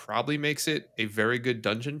honestly probably makes it a very good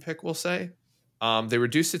dungeon pick, we'll say. They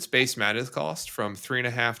reduced its base mana cost from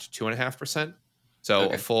 3.5% to 2.5%. So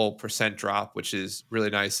a full percent drop, which is really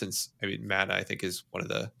nice since, mana, I think, is one of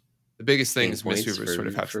the biggest things Mistweavers sort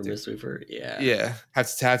of have to do. Mistweaver,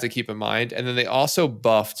 have to keep in mind. And then they also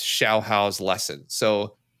buffed Xiaohao's lesson.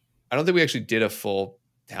 So I don't think we actually did a full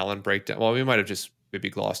talent breakdown. Well, we might have just maybe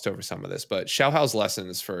glossed over some of this, but Xiaohao's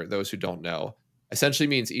lessons, for those who don't know, essentially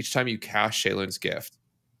means each time you cast Sheilun's Gift,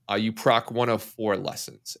 you proc one of 4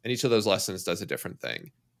 lessons, and each of those lessons does a different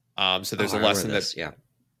thing. So there's a lesson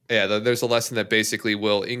there's a lesson that basically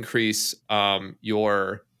will increase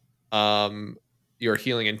your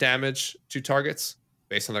healing and damage to targets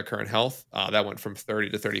based on their current health. That went from 30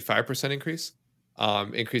 to 35% increase.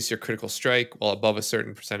 Increase your critical strike while above a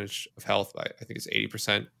certain percentage of health. I think it's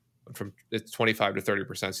 80%. Went from 25 to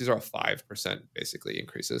 30%. So these are all 5% basically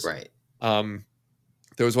increases. Right.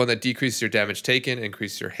 There was one that decreased your damage taken,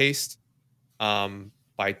 increased your haste by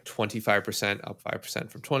 25%, up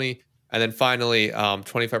 5% from 20. And then finally,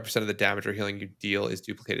 25% of the damage or healing you deal is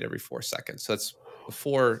duplicated every 4 seconds. So that's the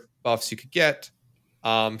 4 buffs you could get.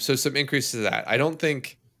 So some increases to that. I don't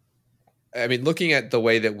think. I mean, looking at the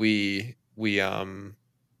way that looking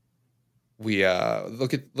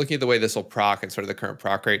at the way this will proc and sort of the current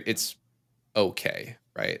proc rate, it's okay,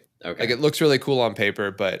 right? Okay. Like it looks really cool on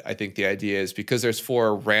paper, but I think the idea is because there's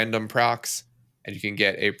 4 random procs and you can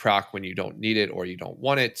get a proc when you don't need it or you don't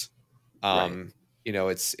want it. Right. You know,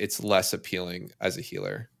 it's less appealing as a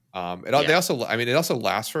healer. They also, I mean, it also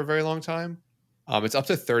lasts for a very long time. It's up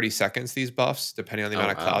to 30 seconds, these buffs, depending on the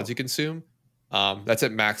amount of clouds you consume. That's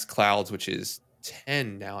at max clouds, which is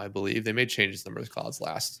 10 now, I believe. They made changes to the number of clouds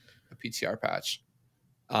last a PTR patch.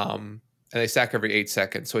 And they stack every 8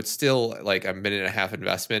 seconds. So it's still like a minute and a half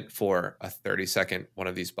investment for a 30-second one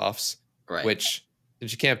of these buffs, Right. which,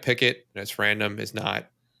 since you can't pick it and it's random, is not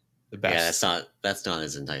the best. Yeah, that's not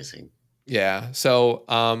as enticing. Yeah. So,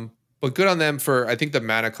 but good on them for, I think the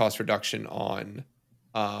mana cost reduction on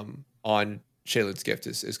Shaylin's Gift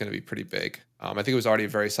is going to be pretty big. I think it was already a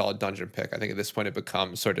very solid dungeon pick. I think at this point it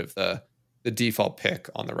becomes sort of the default pick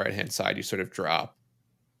on the right hand side. You sort of drop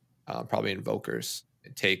probably Invokers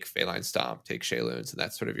and take Feline Stomp, take Shayluns, and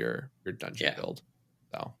that's sort of your dungeon build.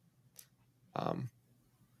 So,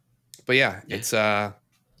 but yeah, it's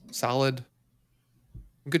solid,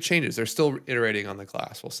 good changes. They're still iterating on the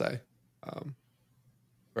class, we'll say,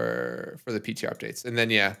 for the PTR updates, and then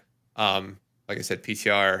like I said,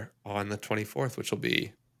 PTR on the 24th, which will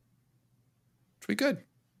be good.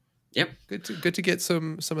 Yep. Good to get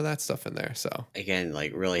some of that stuff in there. So again,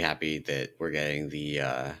 like really happy that we're getting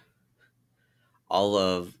the all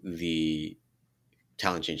of the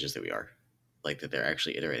talent changes that we are, like that they're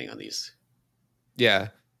actually iterating on these. Yeah,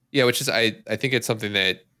 which is I think it's something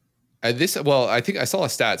that I think I saw a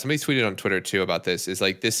stat. Somebody tweeted on Twitter too about this. Is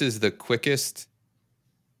like this is the quickest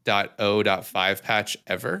 .0.5 patch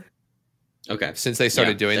ever. Okay. Since they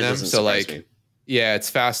started doing them. So like me. Yeah, it's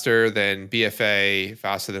faster than BFA,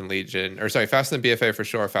 faster than Legion, or sorry, faster than BFA for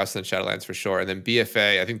sure, faster than Shadowlands for sure. And then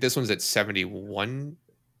BFA, I think this one's at 71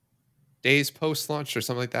 days post launch or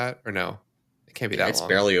something like that. Or no, it can't be that long. It's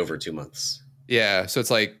barely over 2 months. Yeah. So it's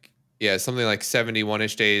like, something like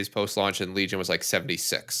 71-ish days post launch, and Legion was like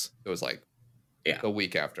 76. It was like a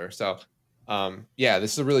week after. So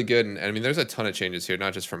this is really good. And I mean, there's a ton of changes here,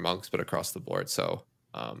 not just for monks, but across the board. So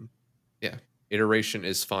iteration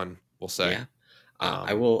is fun, we'll say. Yeah.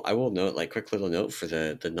 I will note, like, quick little note for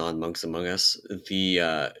the non-monks among us,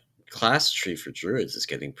 the class tree for druids is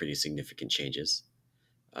getting pretty significant changes,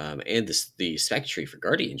 and the spec tree for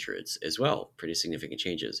guardian druids as well, pretty significant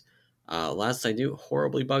changes. Last I knew,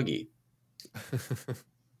 horribly buggy.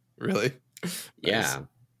 Really? Yeah. Nice.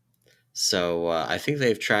 So I think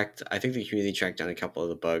the community tracked down a couple of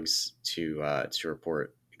the bugs to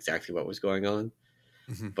report exactly what was going on.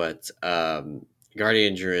 Mm-hmm. But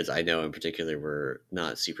Guardian Druids, I know in particular, were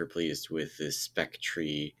not super pleased with the spec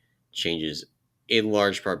tree changes, in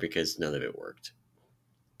large part because none of it worked.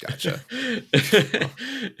 Gotcha.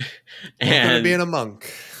 And being a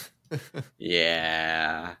monk.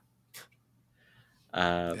 Yeah.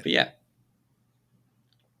 But yeah.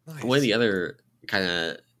 Nice. One of the other kind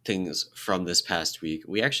of things from this past week,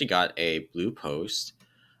 we actually got a blue post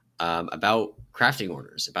about crafting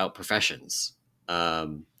orders, about professions.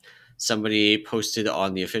 Somebody posted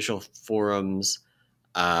on the official forums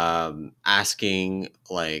asking,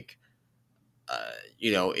 like,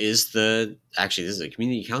 this is a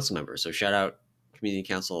community council member, so shout out community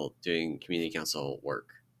council doing community council work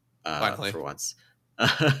for once.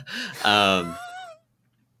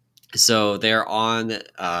 So they're on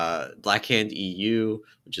Blackhand EU,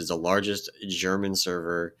 which is the largest German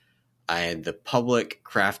server, and the public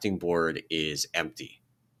crafting board is empty.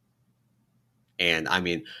 And I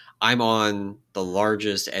mean, I'm on the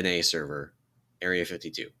largest NA server, Area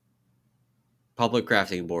 52. Public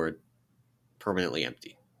crafting board, permanently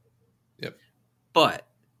empty. Yep. But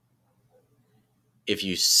if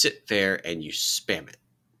you sit there and you spam it,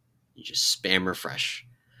 you just spam refresh,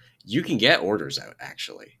 you can get orders out,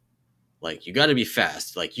 actually. Like, you got to be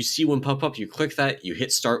fast. Like, you see one pop up, you click that, you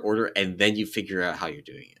hit start order, and then you figure out how you're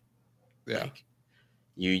doing it. Yeah. Like,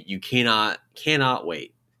 you cannot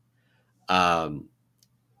wait.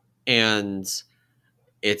 And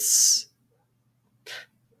it's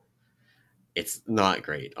not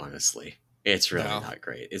great, honestly. It's really not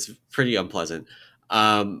great. It's pretty unpleasant.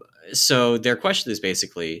 So their question is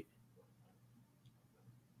basically,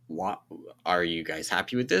 what are you guys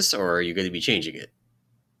happy with this, or are you going to be changing it?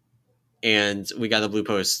 and we got a blue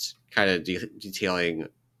post kind of detailing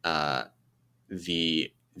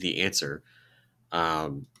the answer.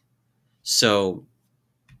 So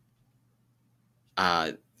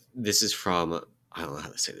this is from, I don't know how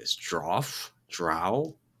to say this, Drow,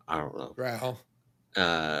 I don't know.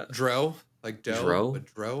 Dro, like dough, but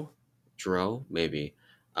Dro, maybe,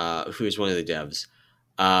 who is one of the devs.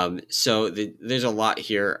 So there's a lot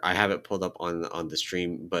here. I have it pulled up on the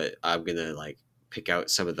stream, but I'm gonna like pick out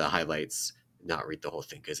some of the highlights, not read the whole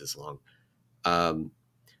thing because it's long.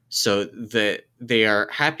 So they are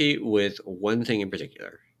happy with one thing in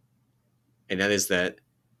particular, and that is that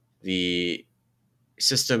the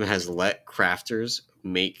system has let crafters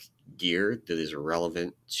make gear that is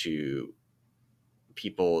relevant to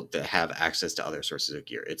people that have access to other sources of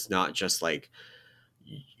gear. It's not just like,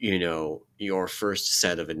 you know, your first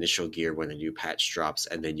set of initial gear when a new patch drops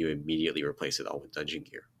and then you immediately replace it all with dungeon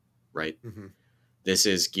gear, right? Mm-hmm. This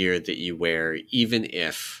is gear that you wear even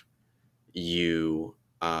if you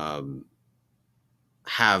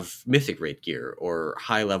have mythic raid gear or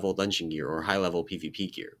high level dungeon gear or high level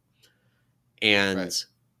PvP gear. And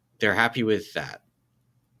they're happy with that.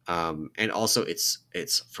 And also it's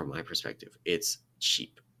from my perspective, it's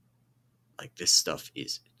cheap. Like, this stuff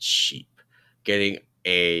is cheap. Getting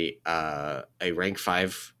a rank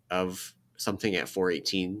 5 of something at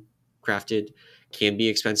 418 crafted can be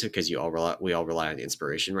expensive because we all rely on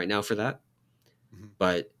inspiration right now for that. Mm-hmm.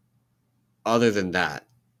 But other than that,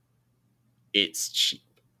 it's cheap.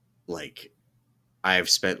 Like,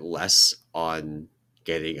 I've spent less on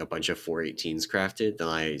getting a bunch of 418s crafted than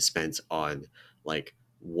I spent on like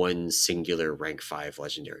one singular rank 5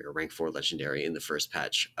 legendary or rank 4 legendary in the first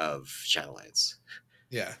patch of Shadowlands.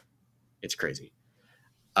 Yeah. It's crazy.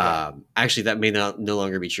 Yeah. Actually, that may no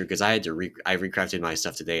longer be true because I had to I recrafted my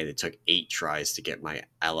stuff today and it took 8 tries to get my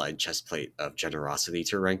allied chestplate of generosity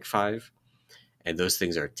to rank 5. And those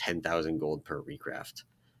things are 10,000 gold per recraft,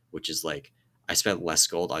 which is like, I spent less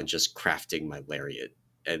gold on just crafting my lariat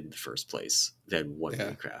in the first place than one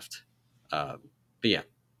recraft. But yeah,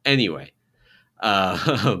 anyway.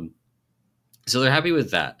 So they're happy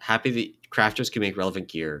with that. Happy that crafters can make relevant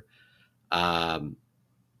gear. And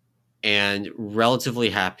relatively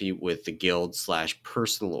happy with the guild /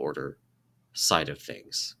 personal order side of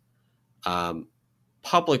things.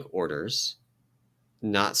 Public orders,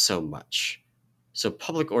 not so much. So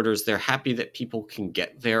public orders, they're happy that people can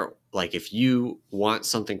get there. Like, if you want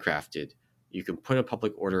something crafted, you can put a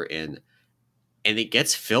public order in and it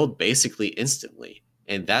gets filled basically instantly.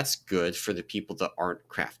 And that's good for the people that aren't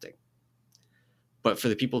crafting. But for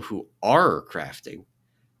the people who are crafting,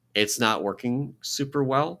 it's not working super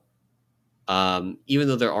well. Even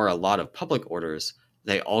though there are a lot of public orders,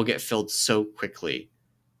 they all get filled so quickly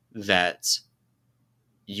that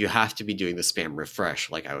you have to be doing the spam refresh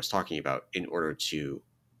like I was talking about in order to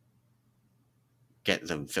get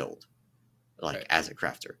them filled, like as a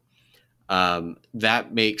crafter.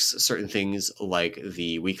 That makes certain things like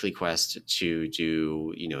the weekly quest to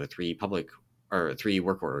do, 3 public or 3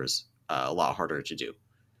 work orders a lot harder to do.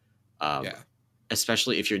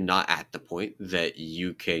 Especially if you're not at the point that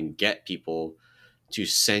you can get people to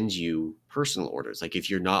send you personal orders. Like, if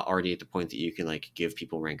you're not already at the point that you can like give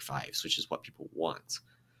people rank 5s, which is what people want.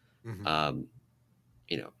 Mm-hmm.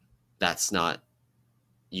 That's not,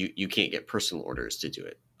 you can't get personal orders to do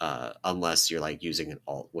it unless you're like using an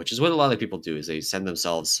alt, which is what a lot of people do, is they send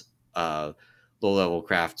themselves low level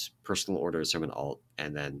craft personal orders from an alt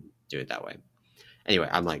and then do it that way. Anyway,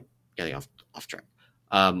 I'm like getting off track.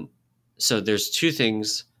 So there's 2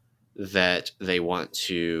 things that they want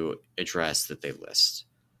to address that they list.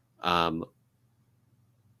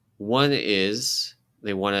 One is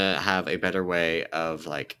they want to have a better way of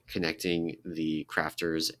like connecting the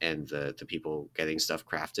crafters and the people getting stuff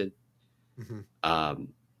crafted. Mm-hmm.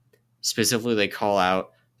 Specifically, they call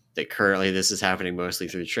out that currently this is happening mostly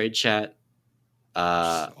through trade chat.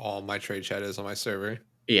 All my trade chat is on my server.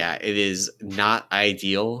 Yeah, it is not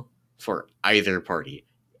ideal for either party.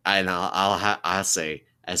 And I'll say,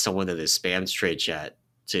 as someone that has spammed trade chat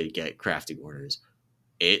to get crafting orders,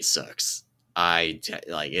 it sucks.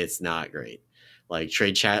 It's not great. Like,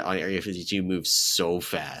 trade chat on Area 52 moves so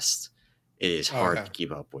fast. It is hard to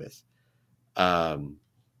keep up with.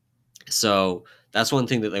 So that's one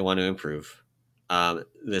thing that they want to improve.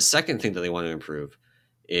 The second thing that they want to improve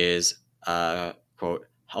is, quote,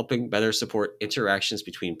 helping better support interactions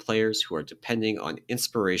between players who are depending on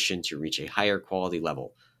inspiration to reach a higher quality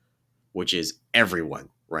level, which is everyone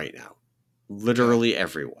right now. Literally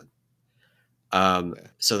everyone.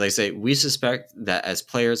 So they say, we suspect that as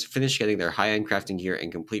players finish getting their high-end crafting gear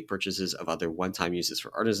and complete purchases of other one-time uses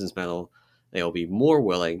for artisan's metal, they will be more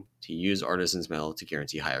willing to use Artisan's Metal to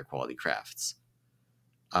guarantee higher quality crafts.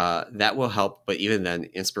 That will help, but even then,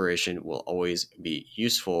 inspiration will always be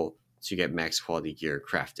useful to get max quality gear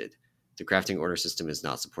crafted. The crafting order system is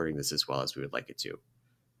not supporting this as well as we would like it to.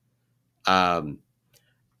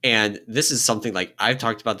 And this is something like I've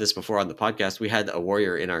talked about this before on the podcast. We had a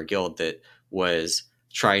warrior in our guild that was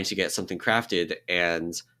trying to get something crafted,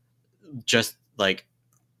 and just like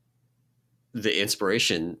the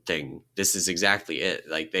inspiration thing, this is exactly it.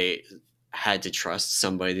 Like they had to trust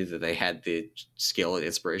somebody that they had the skill and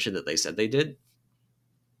inspiration that they said they did.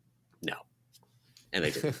 No. And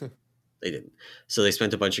they didn't. They didn't. So they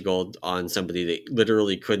spent a bunch of gold on somebody that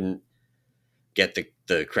literally couldn't get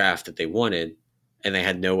the craft that they wanted, and they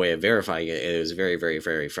had no way of verifying it. And it was very, very,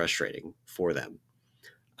 very frustrating for them.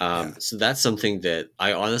 So that's something that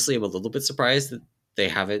I honestly am a little bit surprised that they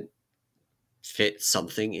haven't fit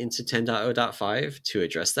something into 10.0.5 to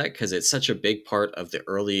address that, because it's such a big part of the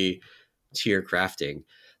early tier crafting.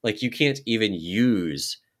 Like you can't even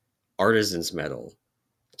use Artisan's Metal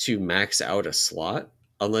to max out a slot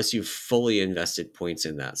unless you've fully invested points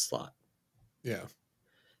in that slot. Yeah.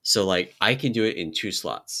 So like I can do it in 2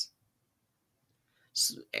 slots,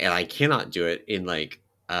 and I cannot do it in like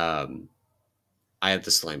I have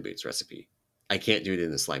the slime boots recipe. I can't do it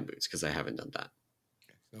in the slime boots because I haven't done that.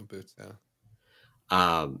 No boots now.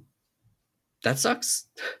 That sucks.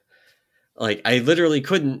 Like I literally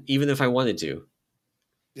couldn't, even if I wanted to.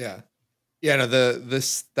 Yeah. Yeah, no,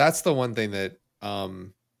 that's the one thing that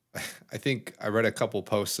I think I read a couple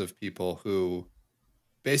posts of people who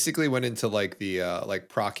basically went into like the like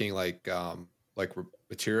procking like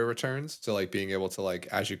material returns, so like being able to like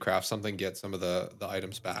as you craft something get some of the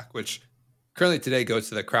items back, which currently today goes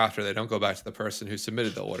to the crafter. They don't go back to the person who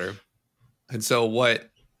submitted the order. And so what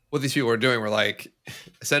these people were doing were like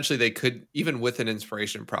essentially they could, even with an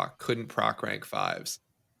inspiration proc, couldn't proc rank 5s,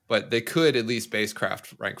 but they could at least base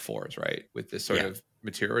craft rank 4s, right? With this sort of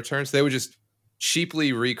material returns. So they would just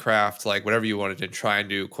cheaply recraft like whatever you wanted and try and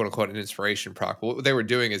do quote unquote an inspiration proc. But what they were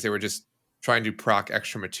doing is they were just trying to proc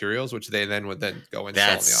extra materials, which they then would then go and sell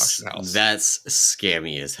in the auction house. That's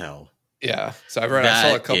scammy as hell. Yeah. So I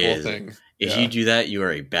saw a couple of things. If you do that, you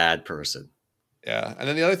are a bad person. Yeah. And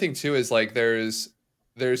then the other thing too is like there's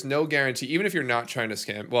no guarantee, even if you're not trying to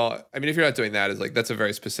scam. Well, I mean, if you're not doing that, is like that's a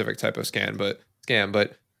very specific type of scam,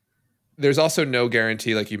 but there's also no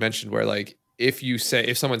guarantee, like you mentioned, where like if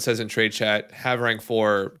someone says in trade chat, have rank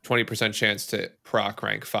 4, 20% chance to proc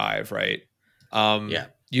rank 5, right?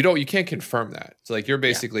 You can't confirm that. So like you're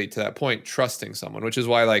basically to that point trusting someone, which is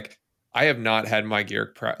why like I have not had my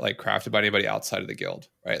gear like crafted by anybody outside of the guild,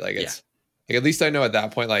 right? Like it's like, at least I know at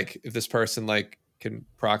that point, like if this person like can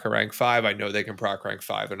proc a rank 5, I know they can proc rank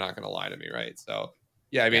 5. They're not going to lie to me, right? So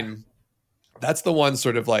yeah, I mean, that's the one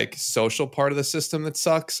sort of like social part of the system that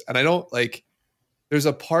sucks. And I don't like, there's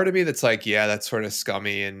a part of me that's like, yeah, that's sort of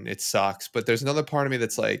scummy and it sucks. But there's another part of me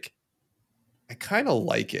that's like, I kind of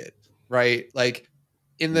like it, right? Like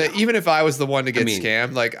even if I was the one to get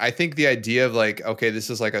scammed, like I think the idea of like, okay, this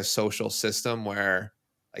is like a social system where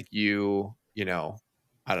like you know,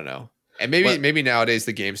 I don't know. And maybe nowadays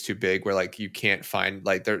the game's too big where like you can't find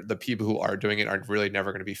like the people who are doing it are really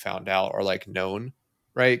never going to be found out or like known,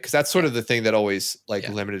 right? Because that's sort of the thing that always like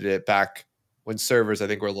limited it back when servers I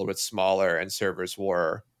think were a little bit smaller and servers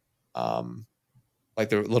were like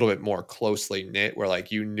they're a little bit more closely knit where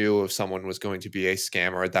like you knew if someone was going to be a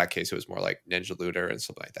scammer. In that case it was more like Ninja Looter and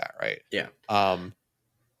something like that, right? Yeah.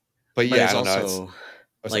 But yeah, I don't know.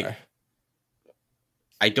 Like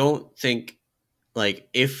I don't think like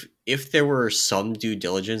if there were some due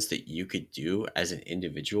diligence that you could do as an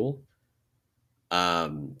individual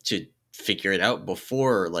to figure it out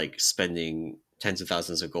before like spending tens of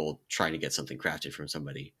thousands of gold trying to get something crafted from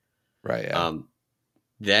somebody, right?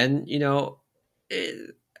 Then all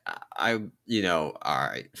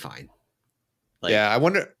right, fine. Like, yeah, I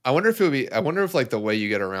wonder if like the way you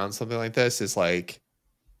get around something like this is like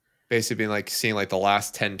basically being like seeing like the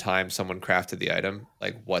last 10 times someone crafted the item,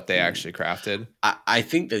 like what they actually crafted. I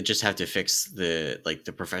think they just have to fix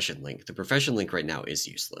the profession link. The profession link right now is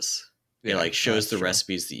useless. It like shows the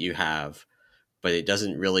recipes that you have, but it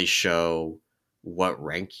doesn't really show what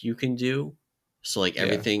rank you can do. So like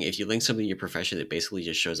everything, if you link something to your profession, it basically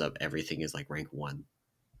just shows up everything is like rank 1.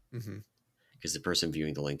 Because the person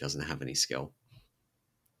viewing the link doesn't have any skill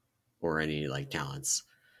or any like talents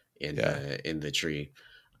in the tree.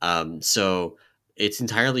 So it's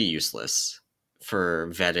entirely useless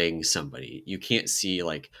for vetting somebody. You can't see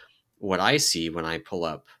like what I see when I pull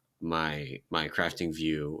up my crafting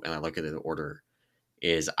view and I look at an order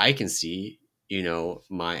is I can see,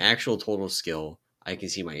 my actual total skill I can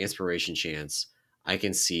see my inspiration chance. I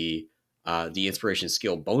can see the inspiration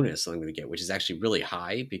skill bonus that I'm going to get, which is actually really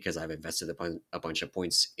high because I've invested a bunch of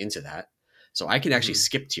points into that. So I can actually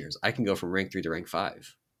skip tiers. I can go from rank 3 to rank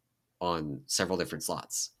 5 on several different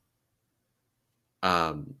slots,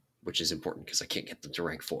 which is important because I can't get them to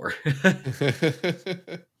rank 4.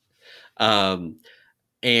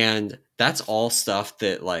 And that's all stuff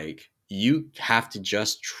that like you have to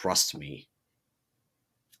just trust me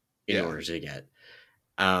in order to get.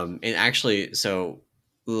 And actually, so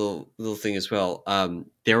little thing as well.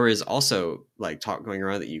 There was also like talk going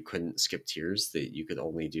around that you couldn't skip tiers, that you could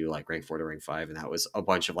only do like rank 4 to rank 5, and that was a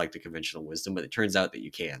bunch of like the conventional wisdom. But it turns out that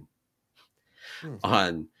you can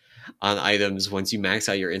on items. Once you max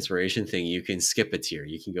out your inspiration thing, you can skip a tier.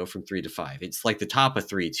 You can go from 3 to 5. It's like the top of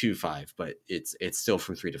 3 to 5, but it's still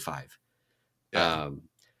from 3 to 5. Yeah.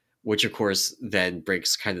 Which of course then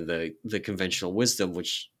breaks kind of the conventional wisdom,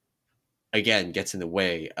 which again gets in the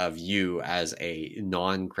way of you as a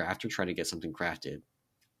non-crafter trying to get something crafted.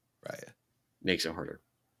 Right. Makes it harder.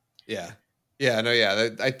 Yeah. Yeah. No. Yeah.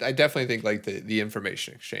 I definitely think like the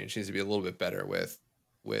information exchange needs to be a little bit better with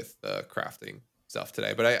crafting stuff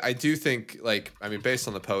today. But I do think like, I mean, based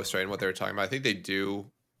on the post, right, and what they were talking about, I think they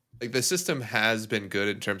do like the system has been good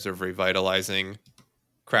in terms of revitalizing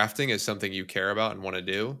crafting as something you care about and want to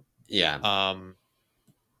do. Yeah.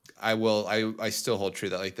 I still hold true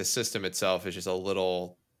that like the system itself is just a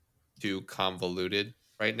little too convoluted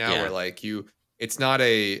right now, where like it's not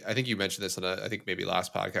I think you mentioned this on I think maybe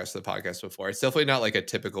last podcast or the podcast before. It's definitely not like a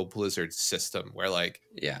typical Blizzard system where like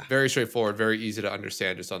very straightforward, very easy to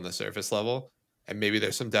understand just on the surface level. And maybe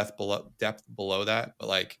there's some depth below that, but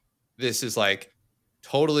like this is like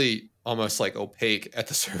totally almost like opaque at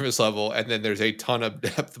the surface level, and then there's a ton of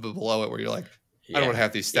depth below it where you're like, I don't know what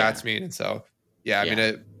half these stats mean. And so I mean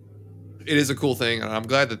it is a cool thing, and I'm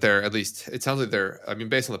glad that they're at least. It sounds like they're. I mean,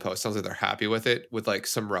 based on the post, it sounds like they're happy with it, with like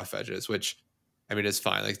some rough edges, which, I mean, is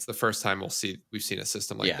fine. Like it's the first time we've seen a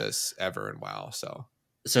system like this ever in WoW.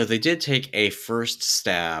 So they did take a first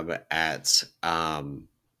stab at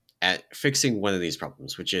fixing one of these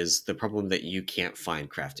problems, which is the problem that you can't find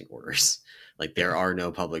crafting orders. Like there are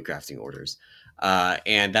no public crafting orders,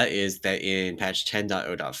 and that is that in patch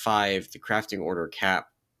 10.0.5, the crafting order cap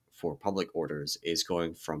for public orders is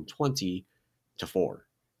going from 20 to 4.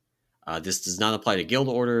 This does not apply to guild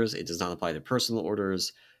orders. It does not apply to personal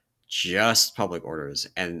orders, just public orders.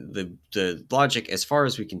 And the logic, as far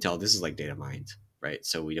as we can tell, this is like data mined, right?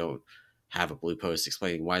 So we don't have a blue post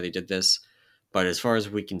explaining why they did this. But as far as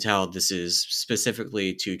we can tell, this is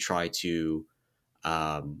specifically to try to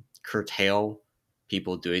curtail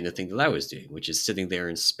people doing the thing that I was doing, which is sitting there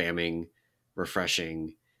and spamming,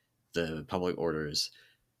 refreshing the public orders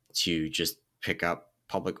to just pick up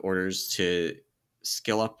public orders to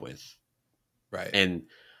skill up with. Right. And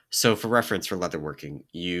so for reference for leatherworking,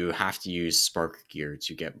 you have to use spark gear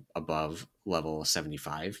to get above level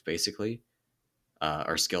 75, basically,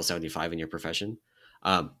 or skill 75 in your profession.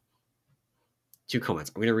 2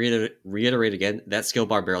 comments. I'm going to reiterate again, that skill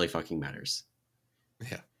bar barely fucking matters.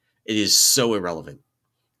 Yeah. It is so irrelevant.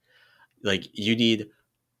 Like, you need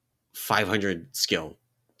 500 skill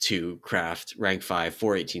to craft rank 5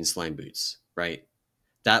 418 slime boots, right?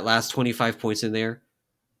 That last 25 points in there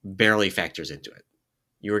barely factors into it.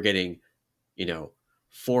 You are getting,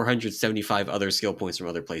 475 other skill points from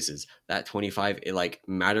other places. That 25, it like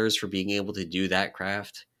matters for being able to do that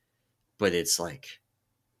craft, but it's like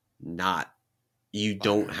not, you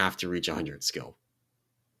don't have to reach 100 skill.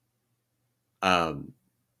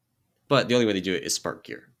 But the only way to do it is spark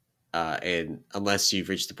gear. And unless you've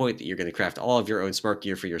reached the point that you're going to craft all of your own spark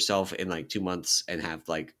gear for yourself in like 2 months and have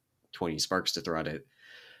like 20 sparks to throw at it,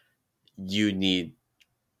 you need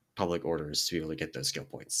public orders to be able to get those skill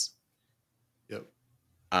points. Yep.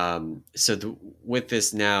 So with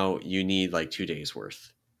this now, you need like 2 days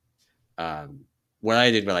worth. What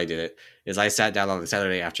I did it is I sat down on a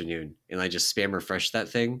Saturday afternoon and I just spam refreshed that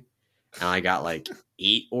thing, and I got like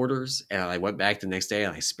 8 orders, and I went back the next day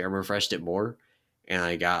and I spam refreshed it more, and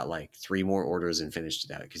I got like 3 more orders and finished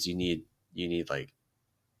it out, because you need like,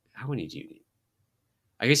 how many do you need?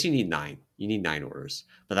 I guess you need 9. You need 9 orders,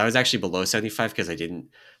 but I was actually below 75 because I didn't.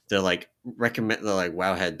 The like recommend the like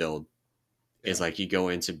Wowhead build is like you go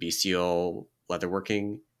into BCO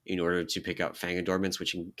leatherworking in order to pick up Fang Adornments,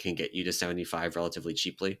 which can get you to 75 relatively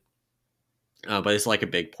cheaply. But it's like a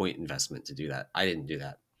big point investment to do that. I didn't do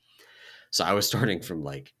that. So I was starting from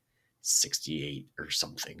like 68 or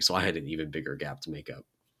something. So I had an even bigger gap to make up.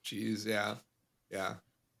 Jeez, yeah. Yeah.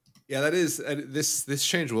 Yeah, that is this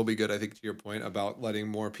change will be good, I think, to your point about letting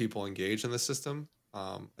more people engage in the system.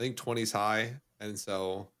 I think 20 is high, and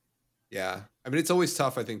so Yeah. I mean, it's always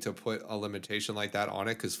tough, I think, to put a limitation like that on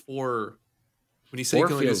it because when you say you Four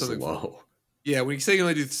can only do feels something, low. yeah, when you say you can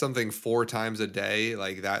only do something 4 times a day,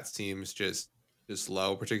 like that seems just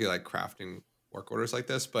low, particularly like crafting work orders like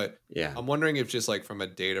this. But Yeah. I'm wondering if just like from a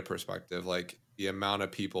data perspective, like the amount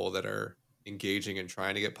of people that are engaging and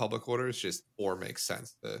trying to get public orders just or makes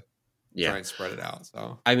sense to try Yeah. and spread it out.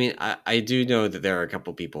 So I mean, I do know that there are a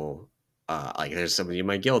couple people, like there's somebody in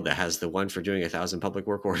my guild that has the one for doing 1,000 public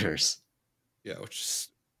work orders. yeah, which is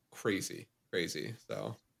crazy, crazy.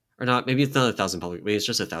 So Or not, maybe it's not 1,000 public, maybe it's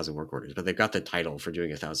just 1,000 work orders, but they've got the title for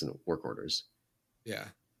doing 1,000 work orders. yeah,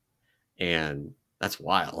 And that's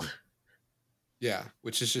wild. yeah,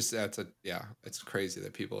 which is just it's crazy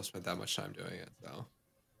that people have spent that much time doing it.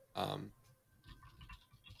 Um,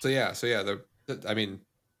 so yeah, I mean,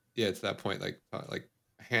 yeah, to that point, like a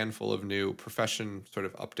handful of new profession sort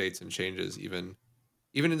of updates and changes, even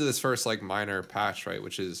into this first like minor patch, right?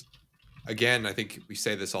 Which is again, I think we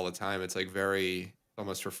say this all the time. It's like very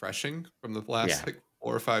almost refreshing from the Yeah. last like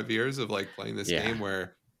 4 or 5 years of like playing this Yeah. game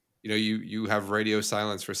where you have radio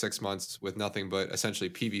silence for 6 months with nothing but essentially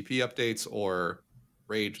PvP updates or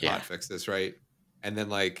raid Yeah. hot fixes, right? And then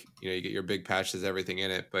like you get your big patches, everything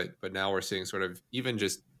in it, but now we're seeing sort of even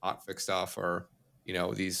just hot fix stuff or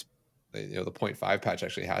these the point 5 patch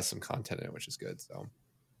actually has some content in it, which is good. So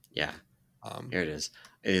Yeah. um Here it is.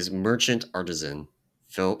 It is merchant artisan.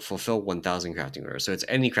 Fulfill 1,000 crafting orders. So it's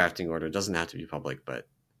any crafting order. It doesn't have to be public, but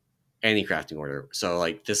any crafting order. So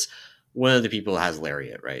like this, one of the people has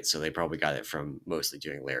lariat, right? So they probably got it from mostly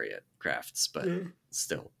doing lariat crafts, but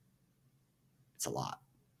still, it's a lot.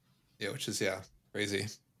 yeah, which is crazy.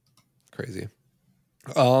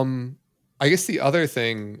 I guess the other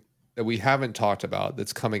thing that we haven't talked about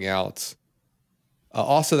that's coming out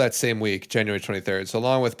also that same week, January 23rd. So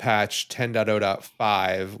along with patch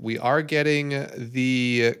 10.0.5, we are getting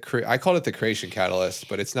I called it the creation catalyst,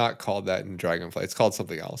 but it's not called that in Dragonflight. It's called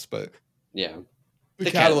something else, but Yeah. the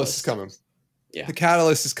catalyst is coming. Yeah. The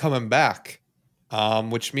catalyst is coming back,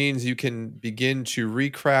 which means you can begin to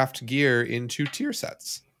recraft gear into tier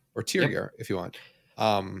sets or tier gear if you want.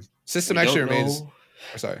 System actually remains.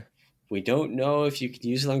 Sorry. We don't know if you can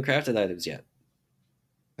use it on crafted items yet.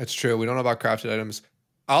 That's true. We don't know about crafted items.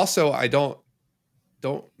 Also, I don't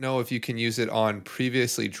know if you can use it on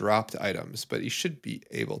previously dropped items, but you should be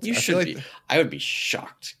able to. You should be. I would be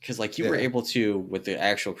shocked because like you were able to with the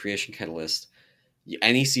actual creation catalyst,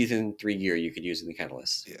 any season 3 gear you could use in the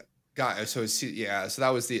catalyst. Yeah. Got it. So that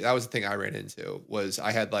was the thing I ran into was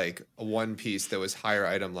I had like a one piece that was higher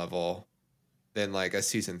item level than like a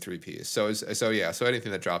season 3 piece. So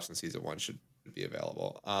anything that drops in season 1 should be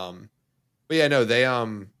available. But yeah, no, they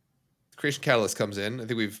creation catalyst comes in. I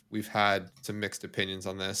think we've had some mixed opinions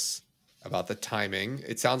on this about the timing.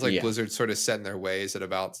 It sounds like Blizzard's sort of set in their ways at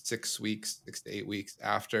about 6 to 8 weeks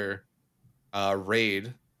after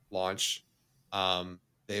raid launch.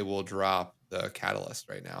 They will drop the catalyst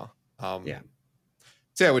right now. So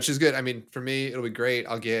yeah, which is good. I mean, for me, it'll be great.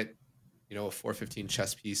 I'll get a 415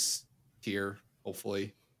 chess piece tier,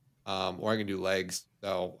 hopefully, or I can do legs.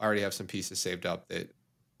 So I already have some pieces saved up that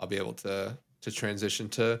I'll be able to transition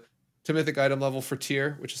to mythic item level for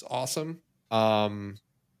tier, which is awesome. And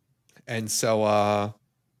so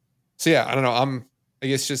yeah, I don't know. I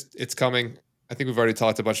guess just it's coming. I think we've already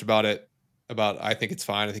talked a bunch about it. I think it's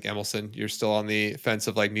fine. I think Emerson, you're still on the fence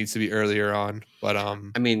of like needs to be earlier on, but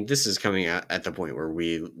I mean, this is coming at the point where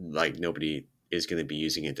we like nobody is going to be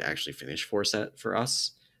using it to actually finish 4 set for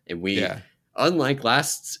us, and we unlike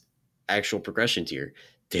last actual progression tier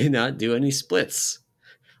did not do any splits.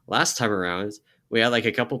 Last time around, we had like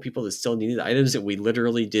a couple people that still needed items that we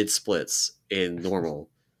literally did splits in normal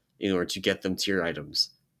in order to get them tier items.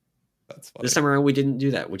 That's funny. This time around, we didn't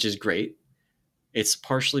do that, which is great. It's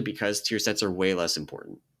partially because tier sets are way less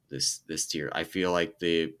important this tier. I feel like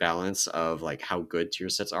the balance of like how good tier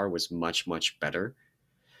sets are was much better.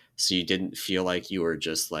 So you didn't feel like you were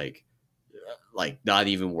just like not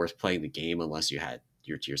even worth playing the game unless you had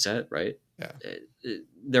your tier set, right? Yeah.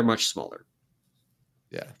 They're much smaller.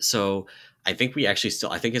 Yeah. So I think we actually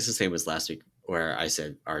I think it's the same as last week where I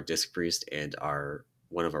said our Disc Priest and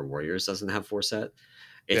one of our warriors doesn't have 4 set.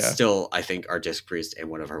 It's still, I think, our Disc Priest and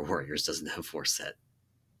one of our warriors doesn't have 4 set.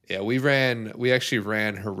 Yeah, we actually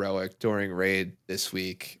ran heroic during raid this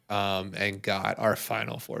week, and got our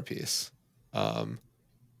final 4 piece. So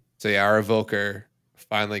yeah, our evoker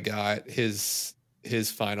finally got his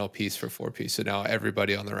final piece for 4 piece. So now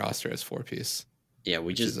everybody on the roster has 4 piece. Yeah,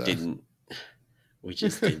 we just didn't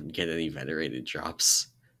get any venerated drops.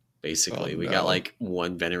 Basically, we got like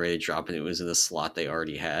 1 venerated drop, and it was in the slot they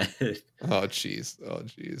already had. Oh jeez.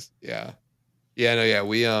 Yeah. No, yeah,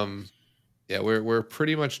 Yeah, we're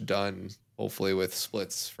pretty much done, hopefully, with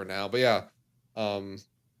splits for now. But yeah,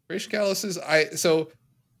 Creation Catalyst I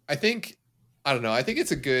think I don't know. I think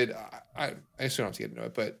it's a good. I just don't have to get into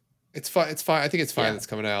it, but it's fine. It's fine. I think it's fine. That's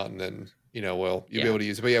coming out, and then you'll be able to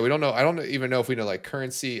use it. But yeah, we don't know. I don't even know if we know like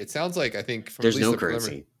currency. It sounds like I think from there's at least no the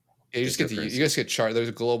currency. Yeah, you just get charged.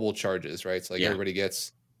 There's global charges, right? So like everybody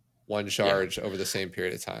gets one charge over the same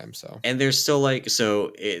period of time. So and there's still like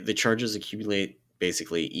the charges accumulate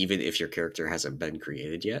basically even if your character hasn't been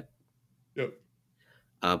created yet. Yep.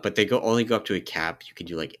 But they only go up to a cap. You can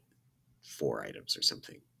do like 4 items or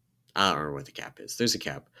something. I don't remember what the cap is. There's a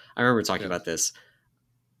cap. I remember talking about this.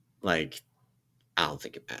 Like, I don't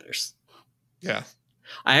think it matters. Yeah.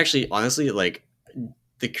 I actually, honestly, like,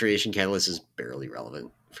 the Creation Catalyst is barely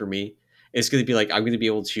relevant for me. It's going to be like, I'm going to be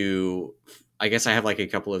able to, I guess I have like a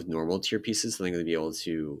couple of normal tier pieces that I'm going to be able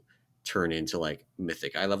to turn into like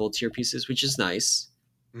mythic eye level tier pieces, which is nice,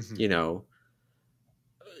 and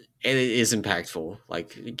it is impactful.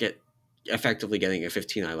 Like, effectively getting a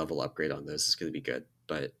 15 eye level upgrade on those is going to be good,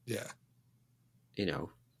 but yeah,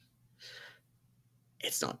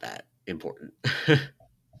 it's not that important.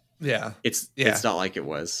 Yeah. It's not like it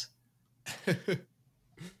was.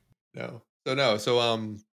 No.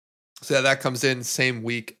 So that comes in same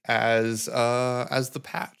week as the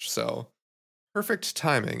patch. So perfect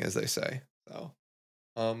timing, as they say. So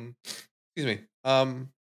excuse me.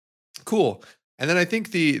 Cool. And then I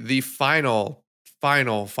think the final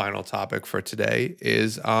topic for today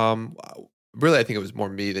is really I think it was more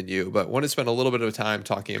me than you, but want to spend a little bit of time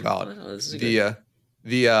talking about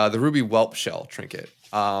the Ruby Whelp Shell trinket.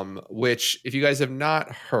 Which if you guys have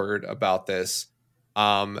not heard about this,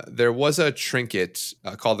 there was a trinket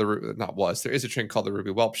called there is a trinket called the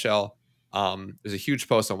Ruby Whelp Shell. There's a huge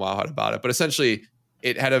post on Wowhead about it, but essentially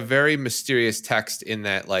it had a very mysterious text in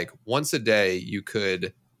that like once a day you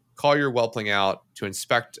could call your whelpling out to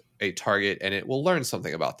inspect a target and it will learn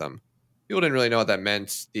something about them. People didn't really know what that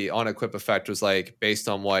meant. The on equip effect was like based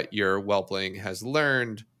on what your whelpling has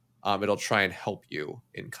learned, it'll try and help you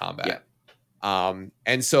in combat.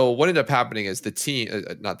 And so what ended up happening is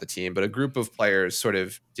not the team, but a group of players sort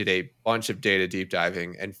of did a bunch of data deep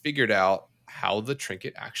diving and figured out how the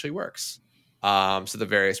trinket actually works. So the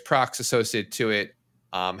various procs associated to it,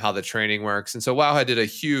 how the training works. And so Wowhead did a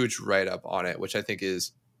huge write-up on it, which I think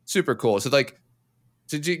is super cool. So like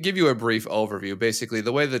to give you a brief overview, basically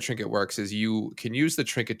the way the trinket works is you can use the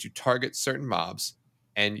trinket to target certain mobs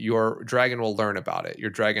and your dragon will learn about it. Your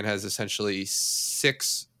dragon has essentially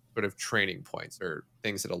 6 sort of training points or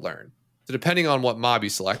things it'll learn. So depending on what mob you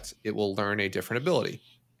select, it will learn a different ability.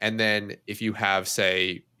 And then if you have,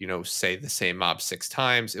 say the same mob 6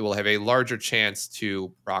 times, it will have a larger chance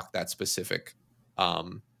to proc that specific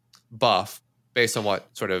buff based on what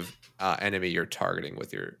sort of enemy you're targeting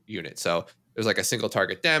with your unit. So there's like a single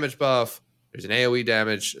target damage buff. There's an AoE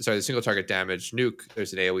damage. Sorry, the single target damage nuke.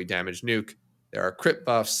 There's an AoE damage nuke. There are crit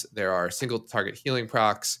buffs. There are single target healing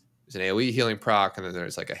procs. There's an AoE healing proc, and then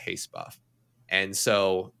there's like a haste buff. And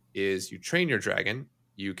so is you train your dragon,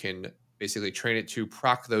 you can basically train it to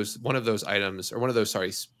proc one of those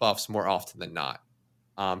buffs more often than not,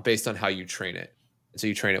 based on how you train it. And so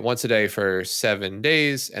you train it once a day for 7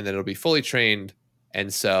 days, and then it'll be fully trained.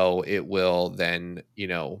 And so it will then,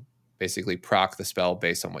 basically proc the spell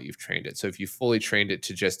based on what you've trained it. So if you fully trained it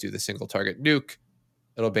to just do the single target nuke,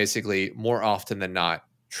 it'll basically more often than not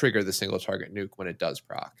trigger the single target nuke when it does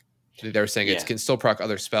proc. They're saying it can still proc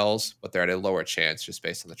other spells, but they're at a lower chance just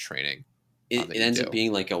based on the training. It ends up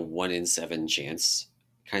being like a 1 in 7 chance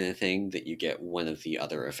kind of thing that you get one of the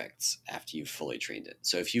other effects after you've fully trained it.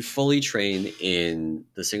 So if you fully train in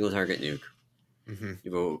the single target nuke,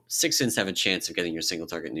 you have a 6 in 7 chance of getting your single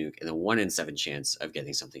target nuke and a 1 in 7 chance of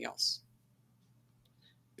getting something else.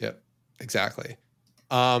 Yep, exactly.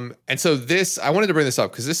 And so I wanted to bring this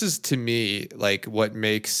up because this is to me like what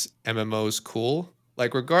makes MMOs cool.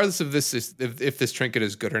 Like regardless of if this trinket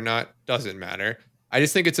is good or not, doesn't matter. I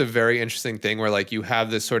just think it's a very interesting thing where like you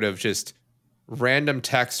have this sort of just random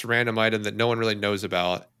text, random item that no one really knows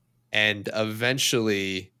about, and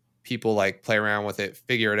eventually people like play around with it,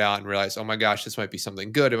 figure it out, and realize, oh my gosh, this might be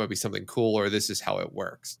something good, it might be something cool, or this is how it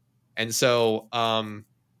works. And so, the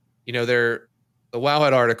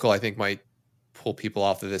Wowhead article I think might pull people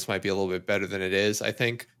off that this might be a little bit better than it is. I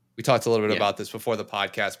think we talked a little bit about this before the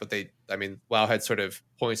podcast, but Wowhead sort of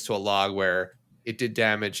points to a log where it did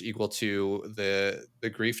damage equal to the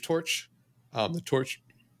grief torch, the torch,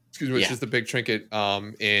 which is the big trinket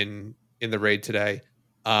in the raid today.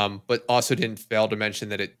 But also didn't fail to mention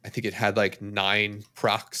that I think it had like 9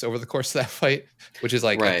 procs over the course of that fight, which is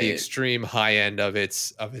like at the extreme high end of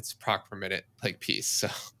its proc per minute like piece. So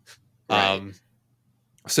Right.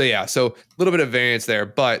 So yeah, so a little bit of variance there,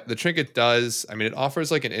 but the trinket does, I mean, it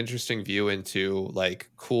offers like an interesting view into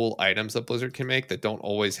like cool items that Blizzard can make that don't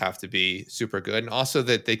always have to be super good, and also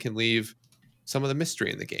that they can leave some of the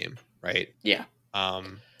mystery in the game, right? Yeah.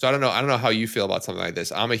 So I don't know how you feel about something like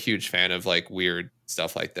this. I'm a huge fan of like weird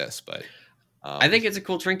stuff like this, but I um think it's a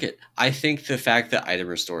cool trinket. I think the fact that item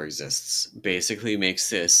restore exists basically makes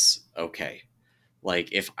this okay. Like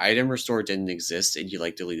if item restore didn't exist and you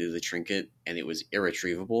like deleted the trinket and it was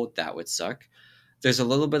irretrievable, that would suck. There's a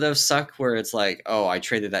little bit of suck where it's like, oh, I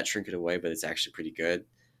traded that trinket away, but it's actually pretty good.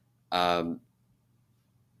 Um,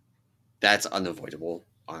 that's unavoidable,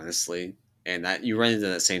 honestly. And that you run into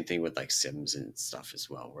that same thing with like sims and stuff as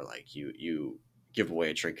well, where like you give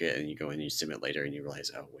away a trinket and you go and you sim it later and you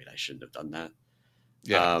realize, oh wait, I shouldn't have done that.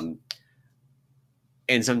 yeah. Um,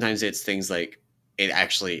 and sometimes it's things like it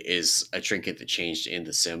actually is a trinket that changed in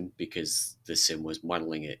the sim because the sim was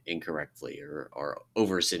modeling it incorrectly or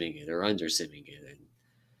over simming it or under simming it. And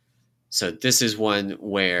so this is one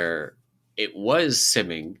where it was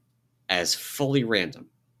simming as fully random,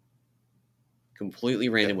 completely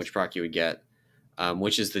random Yes. which proc you would get,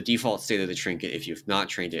 which is the default state of the trinket if you've not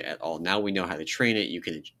trained it at all. Now we know how to train it. You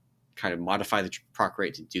can kind of modify the proc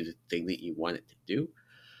rate to do the thing that you want it to do.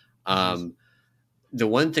 Mhm. Um, the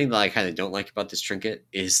one thing that I kind of don't like about this trinket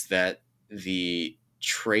is that the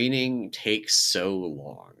training takes so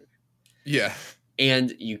long, Yeah.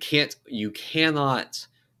 and you cannot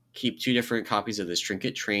keep two different copies of this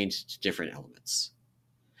trinket trained to different elements.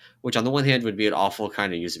 Which on the one hand would be an awful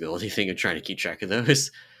kind of usability thing of trying to keep track of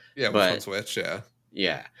those, Yeah, which but one's which? Yeah.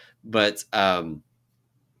 yeah, but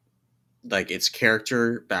like it's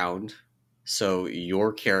character bound, so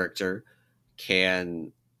your character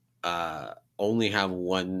can only have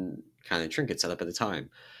one kind of trinket set up at a time.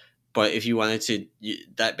 But if you wanted to,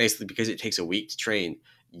 that basically because it takes a week to train,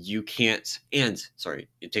 you can't. And sorry,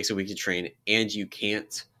 it takes a week to train, and you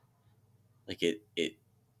can't like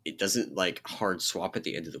it doesn't like hard swap at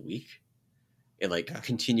the end of the week. It like Yeah.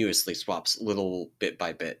 continuously swaps little bit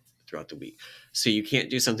by bit throughout the week. So you can't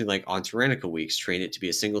do something like on Tyrannical weeks train it to be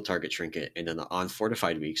a single target trinket, and then on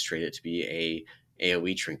Fortified weeks train it to be a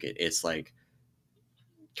AOE trinket. It's like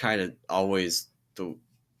kind of always the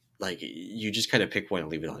like you just kind of pick one and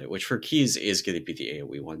leave it on it, which for keys is going to be the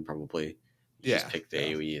AoE one probably. You just Yeah. pick the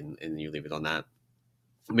Yeah. AoE and you leave it on that.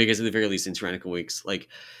 Because at the very least in Tyrannical weeks, like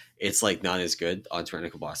it's like not as good on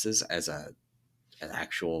Tyrannical bosses as an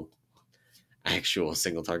actual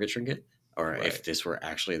single target trinket, or if Right. this were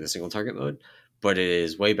actually in the single target mode, but it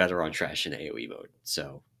is way better on trash and AoE mode.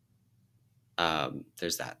 So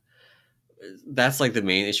there's that. That's like the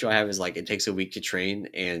main issue I have is like it takes a week to train,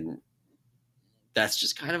 and that's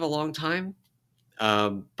just kind of a long time.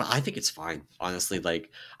 But I think it's fine, honestly.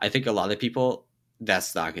 Like I think a lot of people,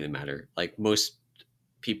 that's not going to matter. Like most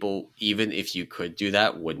people, even if you could do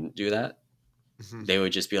that, wouldn't do that. Mhm. They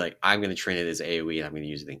would just be like, I'm going to train it as AoE and I'm going to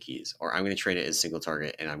use it in keys, or I'm going to train it as single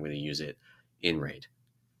target and I'm going to use it in raid.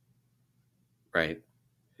 Right?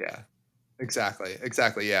 Yeah. Exactly.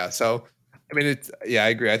 Exactly. Yeah. So, I mean, it's, yeah, I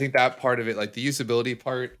agree. I think that part of it, like the usability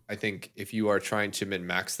part, I think if you are trying to min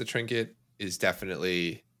max the trinket is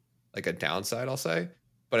definitely like a downside, I'll say.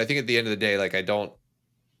 But I think at the end of the day, like, I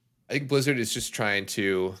think Blizzard is just trying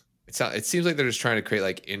to, it seems like they're just trying to create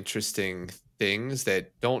like interesting things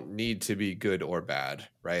that don't need to be good or bad,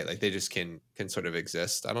 right? Like they just can sort of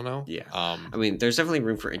exist. I don't know. Yeah. I mean, there's definitely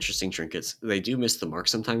room for interesting trinkets. They do miss the mark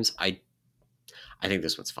sometimes. I think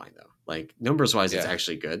this one's fine though. Like numbers wise, it's Yeah.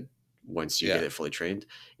 actually good once you get Yeah. it fully trained.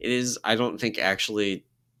 It is. I don't think actually.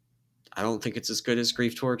 I don't think it's as good as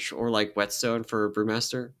Grief Torch or like Whetstone for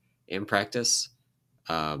Brewmaster in practice.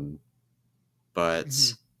 Um, but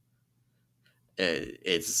Mhm.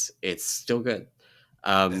 it's still good.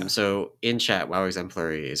 Yeah. So in chat, WoW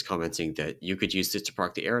Exemplary is commenting that you could use this to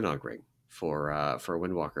proc the Aeronog ring for a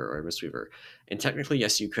Windwalker or a Mistweaver, and technically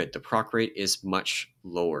yes, you could. The proc rate is much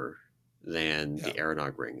lower than Yeah. the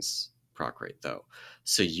Aeronog ring's proc rate, though,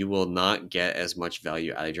 so you will not get as much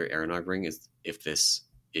value out of your Aeronog ring as if this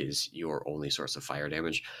is your only source of fire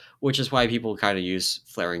damage, which is why people kind of use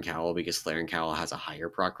Flaring Cowl because Flaring Cowl has a higher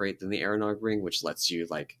proc rate than the Aeronog ring, which lets you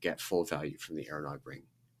like get full value from the Aeronog ring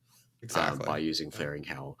by Exactly. using Yeah. Flaring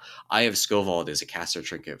Cowl. I have Scovald as a caster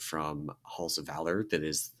trinket from Halls of Valor that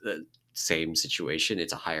is the same situation.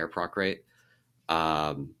 It's a higher proc rate.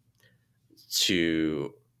 Um,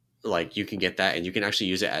 to like you can get that and you can actually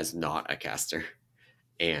use it as not a caster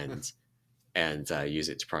and use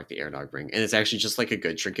it to proc the Airnog ring. And it's actually just like a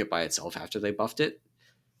good trinket by itself after they buffed it.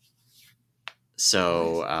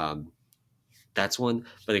 So Nice. that's one.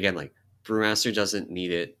 But again, like Brewmaster doesn't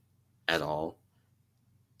need it at all.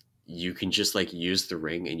 you can just like use the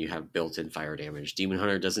ring and you have built-in fire damage. Demon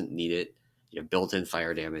Hunter doesn't need it. You have built-in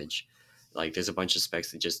fire damage. Like there's a bunch of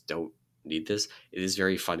specs that just don't need this. It is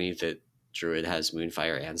very funny that Druid has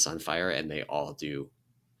Moonfire and Sunfire and they all do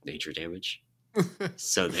nature damage.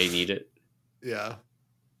 So they need it. Yeah.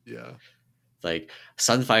 Yeah. Like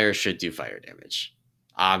Sunfire should do fire damage.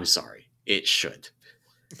 I'm sorry. It should.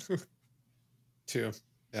 Too.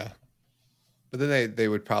 Yeah. But then they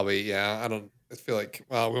would probably, I feel like,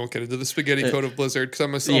 well, we won't get into the spaghetti code of Blizzard because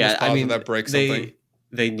I'm almost positive that breaks something.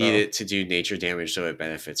 They need it to do nature damage so it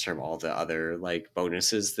benefits from all the other like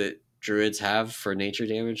bonuses that druids have for nature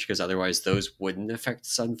damage, because otherwise those wouldn't affect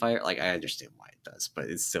Sunfire. Like I understand why it does, but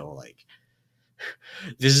it's still like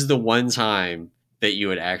this is the one time that you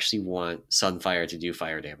would actually want Sunfire to do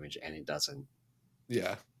fire damage and it doesn't.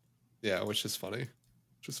 Yeah. Yeah, which is funny.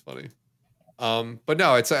 But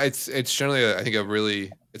no, it's generally I think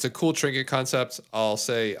it's a cool trinket concept. I'll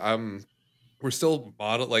say we're still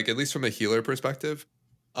like at least from a healer perspective,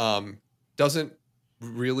 doesn't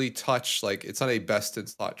really touch, like it's not a best in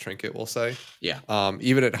slot trinket, we'll say. Yeah.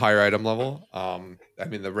 Even at higher item level. I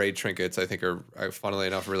mean the raid trinkets I think are funnily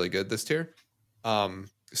enough really good this tier.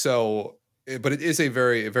 So but it is a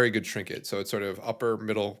very good trinket. So it's sort of upper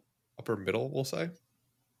middle, we'll say,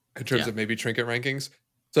 in terms of maybe trinket rankings.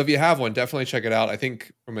 So if you have one, definitely check it out. I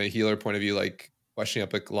think from a healer point of view, like Questioning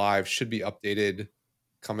Epic Live should be updated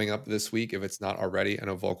coming up this week if it's not already. I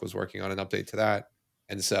know Volk was working on an update to that,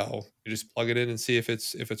 and so you just plug it in and see if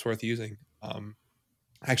it's worth using.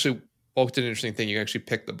 Actually, Volk did an interesting thing. You can actually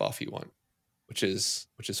pick the buff you want, which is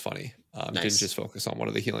funny. Nice. Didn't just focus on one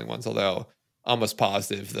of the healing ones, although almost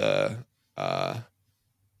positive the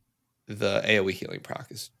AoE healing proc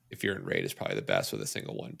is, if you're in raid, is probably the best, with a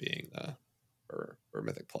single one being for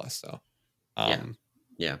Mythic Plus. So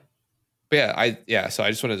yeah. But so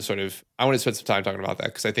I just wanted to I want to spend some time talking about that,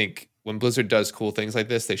 because I think when Blizzard does cool things like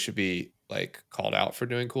this, they should be like called out for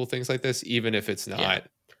doing cool things like this, even if it's not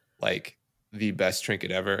like the best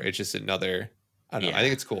trinket ever. It's just another, I don't know. I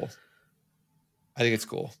think it's cool.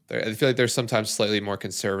 I feel like they're sometimes slightly more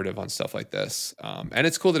conservative on stuff like this. And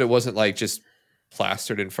it's cool that it wasn't like just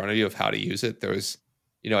plastered in front of you of how to use it. There was,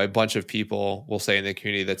 a bunch of people, we'll say, in the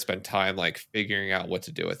community that spent time like figuring out what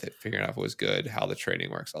to do with it, figuring out if it was good, how the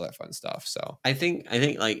training works, all that fun stuff. So I think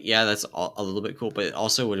like, that's a little bit cool, but it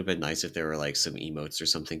also would have been nice if there were like some emotes or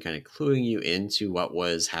something kind of cluing you into what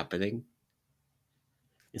was happening,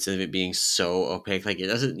 instead of it being so opaque. Like it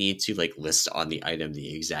doesn't need to like list on the item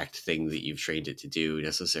the exact thing that you've trained it to do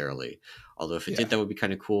necessarily. Although if it did, that would be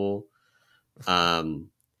kind of cool.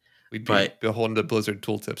 We'd be beholden to Blizzard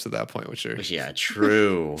tooltips at that point, which are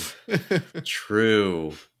true.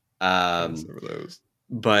 True.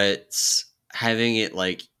 But having it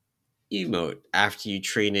like emote after you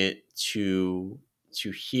train it to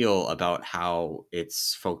heal about how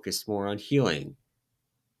it's focused more on healing.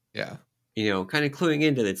 Yeah. Kind of cluing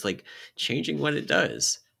into it's like changing what it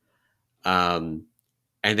does. And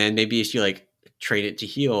then maybe if you like train it to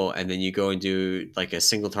heal and then you go and do like a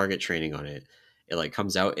single target training on it, it like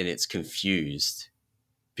comes out and it's confused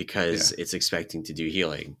because it's expecting to do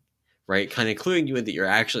healing, right? Kind of cluing you in that you're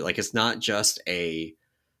actually like, it's not just a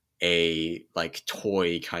like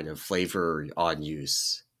toy kind of flavor on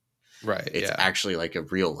use, right? It's actually like a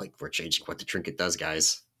real, like, we're changing what the trinket does,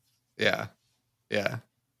 guys. That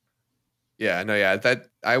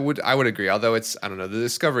I would agree, although it's, I don't know, the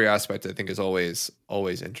discovery aspect I think is always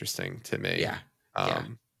interesting to me.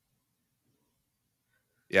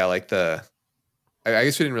 Like I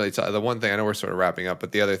guess we didn't really talk. The one thing, I know we're sort of wrapping up,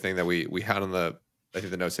 but the other thing that we had on I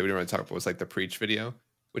think the notes that we didn't really talk about was like the Preach video,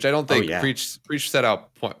 which I don't think Preach set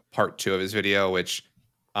out part 2 of his video, which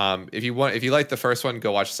if you like the first one,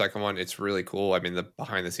 go watch the second one. It's really cool. I mean, the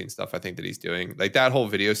behind the scenes stuff I think that he's doing, like that whole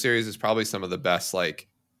video series is probably some of the best like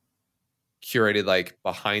curated like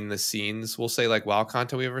behind the scenes, we'll say, like WoW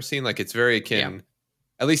content we've ever seen. Like it's very akin,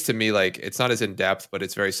 at least to me, like it's not as in depth, but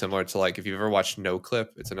it's very similar to like if you've ever watched No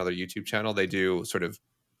Clip, it's another YouTube channel. They do sort of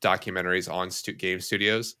documentaries on game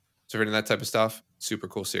studios, so if you're into that type of stuff, super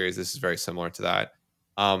cool series. This is very similar to that.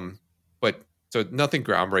 But so nothing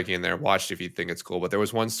groundbreaking in there. Watch it if you think it's cool. But there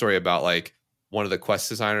was one story about like one of the quest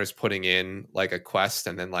designers putting in like a quest,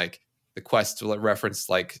 and then like the quest referenced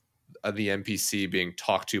like the NPC being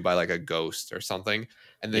talked to by like a ghost or something.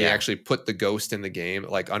 And then they actually put the ghost in the game,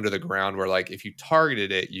 like under the ground, where like if you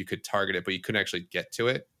targeted it, you could target it, but you couldn't actually get to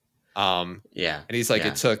it. And he's like,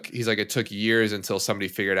 it took years until somebody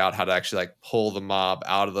figured out how to actually like pull the mob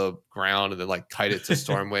out of the ground and then like kite it to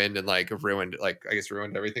Stormwind and like ruined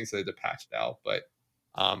everything. So they had to patch it out.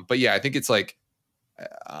 But yeah, I think it's like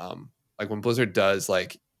when Blizzard does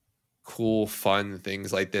like cool, fun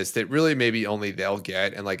things like this that really maybe only they'll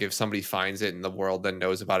get. And like if somebody finds it in the world then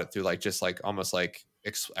knows about it through like just like almost like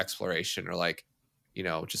exploration or like,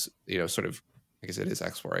 just, sort of, I guess it is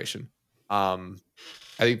exploration. I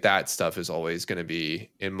think that stuff is always going to be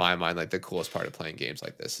in my mind like the coolest part of playing games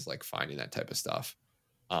like this is like finding that type of stuff.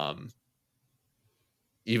 Um,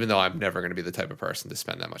 even though I'm never going to be the type of person to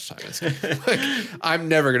spend that much time in this game. Like, I'm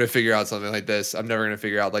never going to figure out something like this. I'm never going to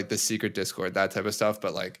figure out like the secret Discord, that type of stuff.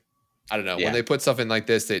 But like, I don't know, when they put stuff in like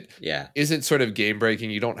this that isn't sort of game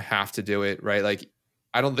breaking, you don't have to do it, right? Like,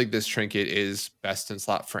 I don't think this trinket is best in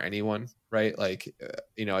slot for anyone, right? Like,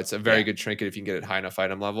 it's a very good trinket if you can get it high enough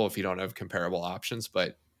item level if you don't have comparable options.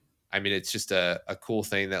 But I mean, it's just a cool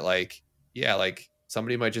thing that like, like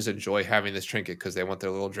somebody might just enjoy having this trinket because they want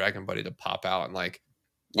their little dragon buddy to pop out and like,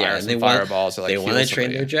 and some fireballs or like they want to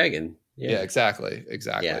train their dragon. Yeah, exactly.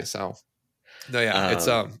 Yeah. So no, it's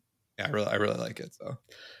I really like it. So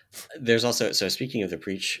there's also, so speaking of the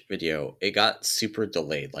Preach video, it got super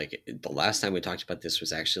delayed. Like the last time we talked about this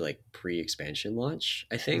was actually like pre-expansion launch,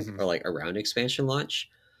 I think, or like around expansion launch.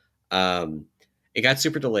 It got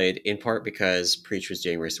super delayed in part because Preach was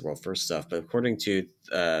doing Race the World First stuff, but according to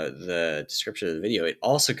the description of the video, it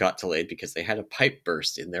also got delayed because they had a pipe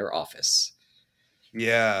burst in their office.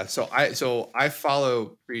 Yeah, so I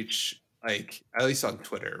follow Preach like at least on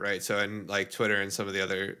Twitter, right? So and like Twitter and some of the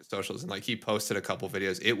other socials, and like he posted a couple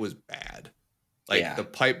videos. It was bad, like the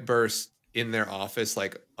pipe burst in their office,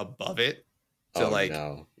 like above it.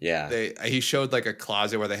 So he showed like a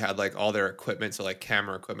closet where they had like all their equipment, so like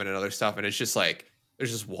camera equipment and other stuff, and it's just like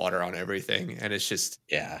there's just water on everything, and it's just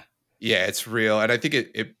it's real, and I think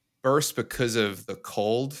it burst because of the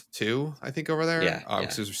cold too, I think over there.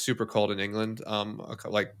 Because it was super cold in England,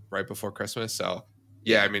 like right before Christmas. So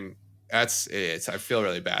I mean, I feel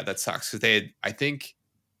really bad. That sucks because I think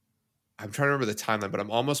I'm trying to remember the timeline, but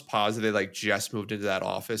I'm almost positive they like just moved into that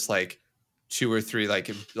office like 2 or 3 like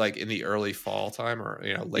in the early fall time or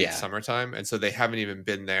late summertime, and so they haven't even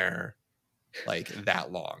been there like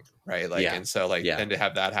that long, right? Like and so like then to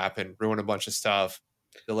have that happen, ruin a bunch of stuff,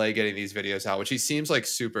 delay getting these videos out, which he seems like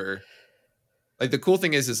super, like the cool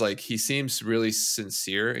thing is like he seems really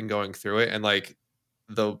sincere in going through it, and like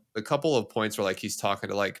the couple of points where like he's talking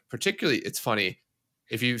to like, particularly it's funny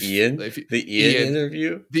if you the Ian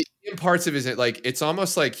interview, the Ian parts of his, like it's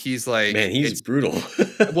almost like he's like, man, he's brutal.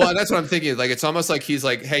 Well, that's what I'm thinking. Like it's almost like he's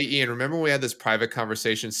like, hey Ian, remember when we had this private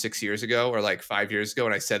conversation 6 years ago or like 5 years ago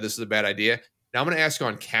and I said this was a bad idea? Now I'm going to ask you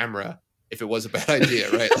on camera if it was a bad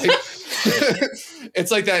idea, right? Like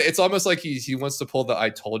it's like that. It's almost like he wants to pull the "I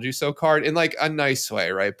told you so" card in like a nice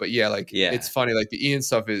way, right? But it's funny. Like the Ian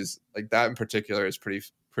stuff is like that in particular is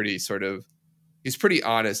pretty sort of, he's pretty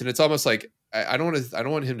honest, and it's almost like I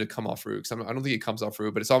don't want him to come off rude because I don't think he comes off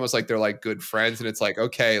rude, but it's almost like they're like good friends, and it's like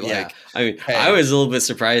okay, like I mean, hey. I was a little bit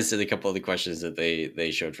surprised at a couple of the questions that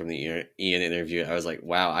they showed from the Ian interview. I was like,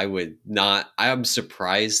 wow, I'm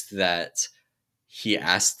surprised that he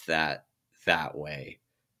asked that way.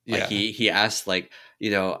 Like he asked like,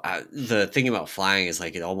 the thing about flying is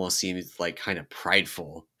like it almost seems like kind of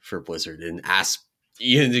prideful for Blizzard, and asked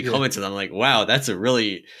Ian to comment to them. I'm like, wow, that's a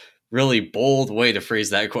really, really bold way to phrase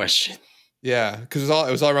that question. Yeah, because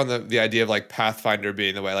it was all around the idea of like Pathfinder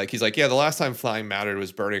being the way. Like he's like, the last time flying mattered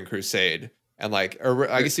was Burning Crusade, and like, or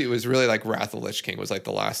I guess it was really like Wrath of the Lich King was like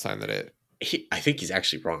the last time that it. I think he's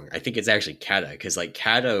actually wrong. I think it's actually Kata, because like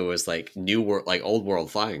Kata was like new world, like old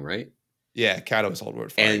world flying, right? Yeah, Kata was old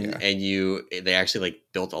world flying. And they actually like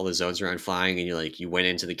built all the zones around flying, and you went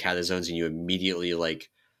into the Kata zones, and you immediately like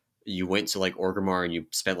you went to like Orgrimmar, and you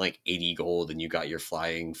spent like 80 gold, and you got your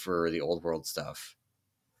flying for the old world stuff.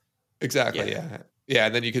 Exactly. Yeah.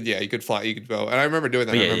 And then you could fly, you could go. And I remember doing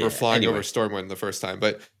that. I remember flying over Stormwind the first time,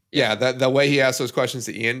 but that the way he asked those questions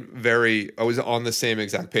to Ian, I was on the same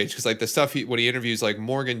exact page. Cause like the stuff when he interviews like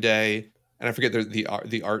Morgan Day, and I forget the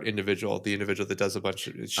art individual, the individual that does a bunch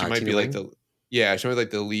of, she might be like she might be like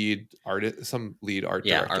the lead artist, some lead art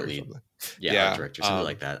director. Art lead. Art director, something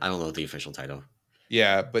like that. I don't know the official title.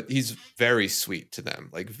 Yeah. But he's very sweet to them.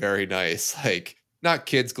 Like very nice. Like, not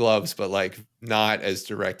kids gloves, but like not as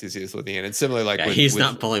direct as he is with Ian. And similarly, like he's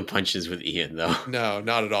not pulling punches with Ian though. No,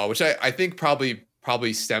 not at all. Which I think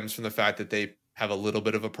probably stems from the fact that they have a little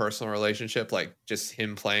bit of a personal relationship, like just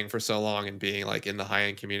him playing for so long and being like in the high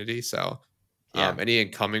end community. So, and Ian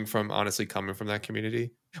coming from that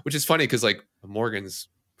community, which is funny because like Morgan's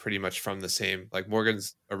pretty much from the same. Like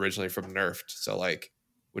Morgan's originally from Nerfed, so like,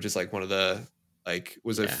 which is like one of the like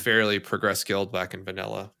was a fairly progressed guild back in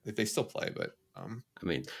vanilla. They still play, but. I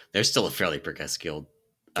mean, there's still a fairly progressed guild.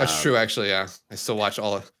 That's true, actually. Yeah, I still watch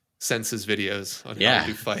all Senses videos on how to Yeah.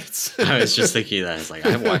 do fights. I was just thinking that. It's like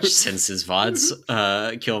I watched Senses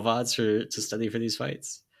VODs, kill VODs to study for these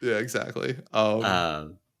fights. Yeah, exactly. Yeah.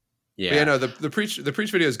 But yeah, no, the preach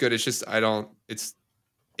video is good. It's just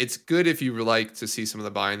it's good if you like to see some of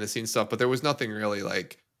the behind the scenes stuff, but there was nothing really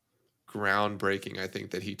like groundbreaking, I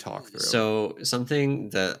think, that he talked through. So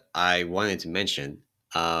something that I wanted to mention,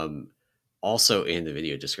 also in the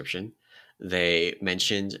video description, they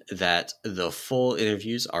mentioned that the full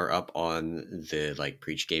interviews are up on the like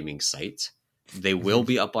Preach Gaming site. They will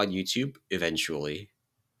be up on YouTube eventually,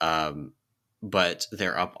 but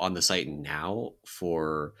they're up on the site now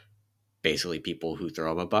for basically people who throw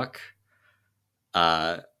them a buck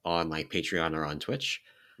on like Patreon or on Twitch.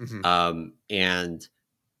 And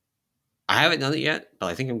I haven't done it yet, but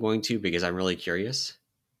I think I'm going to because I'm really curious.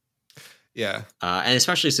 Yeah. And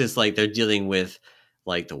especially since like they're dealing with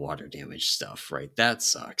like the water damage stuff, right? That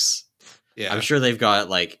sucks. Yeah. I'm sure they've got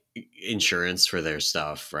like insurance for their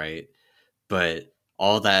stuff, right? But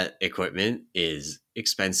all that equipment is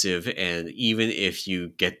expensive, and even if you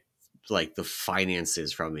get like the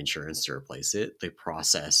finances from insurance to replace it, the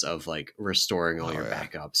process of like restoring all your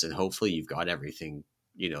backups, and hopefully you've got everything,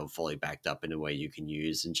 you know, fully backed up in a way you can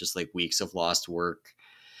use, and just like weeks of lost work.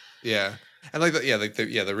 Yeah. And like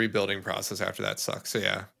the rebuilding process after that sucks. So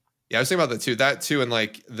yeah. I was thinking about that too. And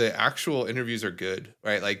like the actual interviews are good,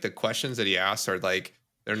 right? Like the questions that he asks are like,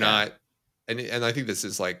 they're not, and I think this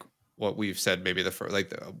is like what we've said, maybe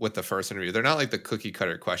with the first interview, they're not like the cookie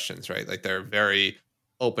cutter questions, right? Like they're very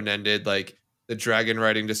open-ended. Like the dragon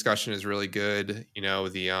riding discussion is really good. You know,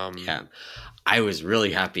 I was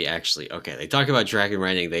really happy actually. Okay, they talk about dragon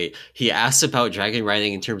riding. He asked about dragon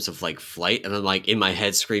riding in terms of like flight, and I'm like in my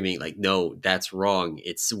head screaming like, no, that's wrong.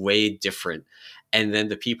 It's way different. And then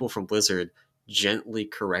the people from Blizzard gently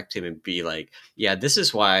correct him and be like, yeah, this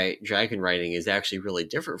is why dragon riding is actually really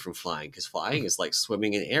different from flying, because flying is like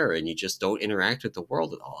swimming in air and you just don't interact with the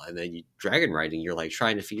world at all. And then dragon riding, you're like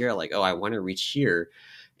trying to figure out like, oh, I want to reach here,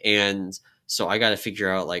 and so I got to figure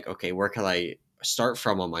out like, okay, where can I start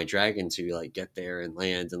from on my dragon to like get there and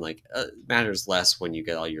land, and like matters less when you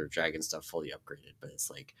get all your dragon stuff fully upgraded, but it's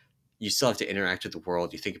like you still have to interact with the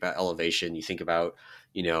world. You think about elevation, you think about,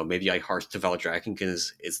 you know, maybe like Hearth to Valdrakken,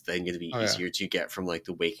 because it's then going to be easier to get from like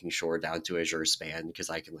the Waking Shore down to Azure Span, because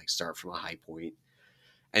I can like start from a high point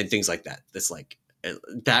and things like that. That's like,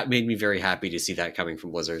 that made me very happy to see that coming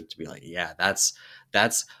from Blizzard, to be like, yeah,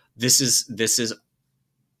 this is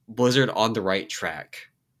Blizzard on the right track,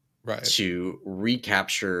 right, to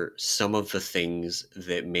recapture some of the things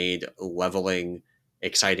that made leveling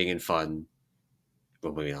exciting and fun.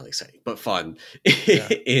 Well, maybe not exciting, but fun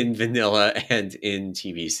in vanilla and in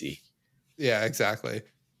TBC. Yeah, exactly.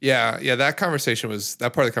 Yeah. That part of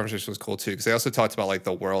the conversation was cool too, because they also talked about like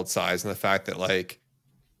the world size and the fact that like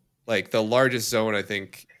the largest zone I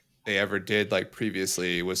think they ever did like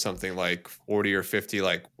previously was something like 40 or 50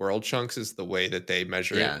 like world chunks is the way that they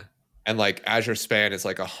measure it. And like Azure Span is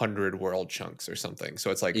like 100 world chunks or something. So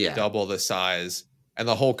it's like double the size. And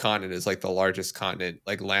the whole continent is like the largest continent,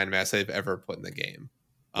 like landmass they've ever put in the game.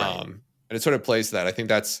 Right. And it sort of plays to that. I think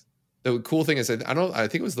that's the cool thing is that I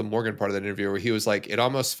think it was the Morgan part of that interview where he was like, it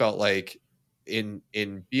almost felt like starting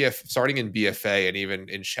in BFA and even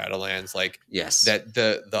in Shadowlands, like that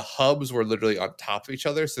the hubs were literally on top of each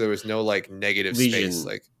other. So there was no like negative space.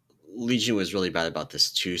 Like Legion was really bad about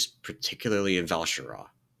this too, particularly in Val'sharah.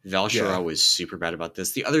 Val'sharah was super bad about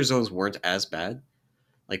this. The other zones weren't as bad,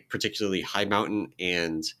 like particularly High Mountain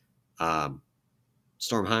and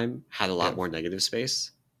Stormheim had a lot more negative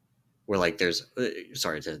space. Where like there's,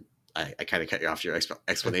 I kind of cut you off your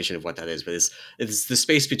explanation of what that is, but it's the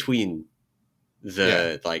space between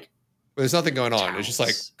the like. But there's nothing going on. It's just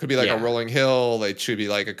like could be like a rolling hill. It should be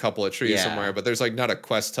like a couple of trees somewhere, but there's like not a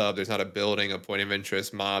quest hub. There's not a building, a point of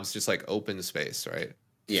interest, mobs, just like open space, right?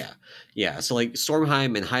 Yeah. So like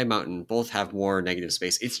Stormheim and High Mountain both have more negative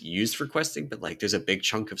space. It's used for questing, but like there's a big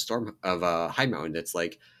chunk of High Mountain that's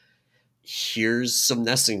like, here's some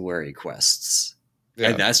Nesting Wary quests.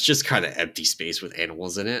 And that's just kind of empty space with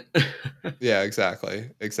animals in it. Yeah, exactly.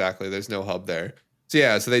 There's no hub there.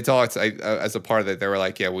 So they talked as a part of it. They were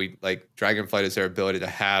like, yeah, we like Dragonflight is their ability to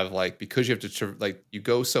have like, because you have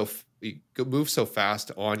to move so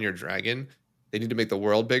fast on your dragon. They need to make the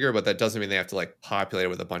world bigger, but that doesn't mean they have to like populate it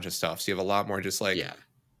with a bunch of stuff. So you have a lot more just like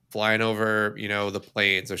flying over, you know, the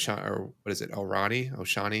plains, or what is it,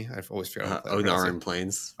 Oshani? I've always forgotten. Onaran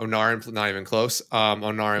Plains. Onaran, not even close.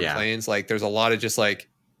 Onaran Plains, like there's a lot of just like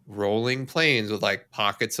rolling plains with like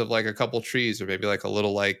pockets of like a couple trees, or maybe like a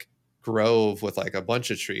little like grove with like a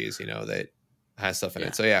bunch of trees, you know, that has stuff in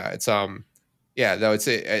it. So it's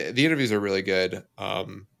the interviews are really good.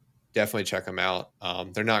 definitely check them out.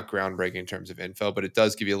 They're not groundbreaking in terms of info, but it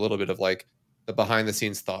does give you a little bit of like the behind the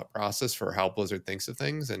scenes thought process for how Blizzard thinks of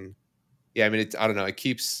things. And yeah, I mean, I don't know,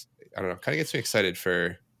 kind of gets me excited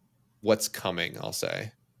for what's coming, I'll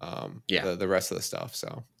say. The rest of the stuff.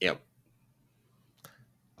 So yep.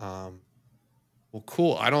 Well,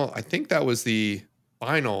 cool. I think that was the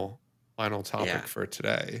final topic for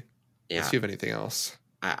today. Yeah. Unless you have anything else.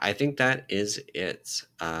 I think that is it.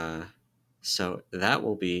 So that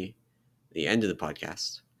will be the end of the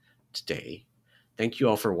podcast today. Thank you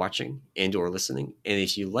all for watching and or listening. And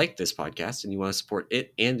if you like this podcast and you want to support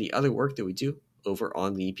it and the other work that we do over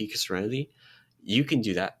on the Peak of Serenity, you can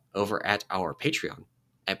do that over at our Patreon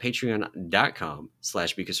at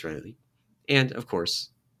patreon.com/Peak of Serenity. And of course,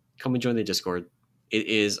 come and join the Discord. It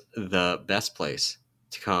is the best place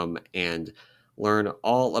to come and learn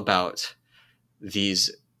all about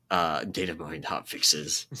these data mine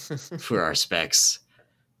hotfixes for our specs.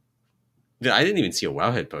 I didn't even see a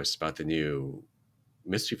Wowhead post about the new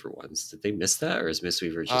Mistweaver ones. Did they miss that, or is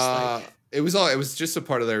Mistweaver just it was just a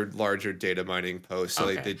part of their larger data mining post. So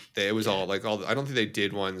okay. It was all like all. I don't think they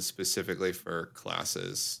did one specifically for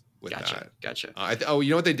classes with that. Gotcha. You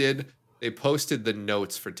know what they did? They posted the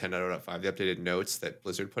notes for 10.0.5, the updated notes that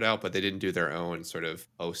Blizzard put out, but they didn't do their own sort of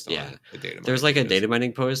post on the data mining. There's like a data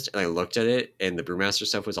mining post, and I looked at it, and the Brewmaster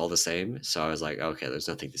stuff was all the same. So I was like, okay, there's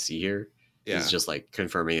nothing to see here. Yeah. It's just like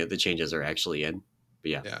confirming that the changes are actually in.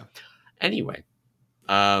 But yeah. Anyway,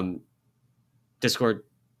 Discord,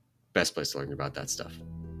 best place to learn about that stuff.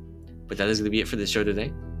 But that is going to be it for this show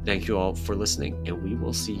today. Thank you all for listening, and we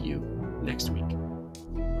will see you next week.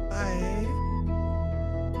 Bye.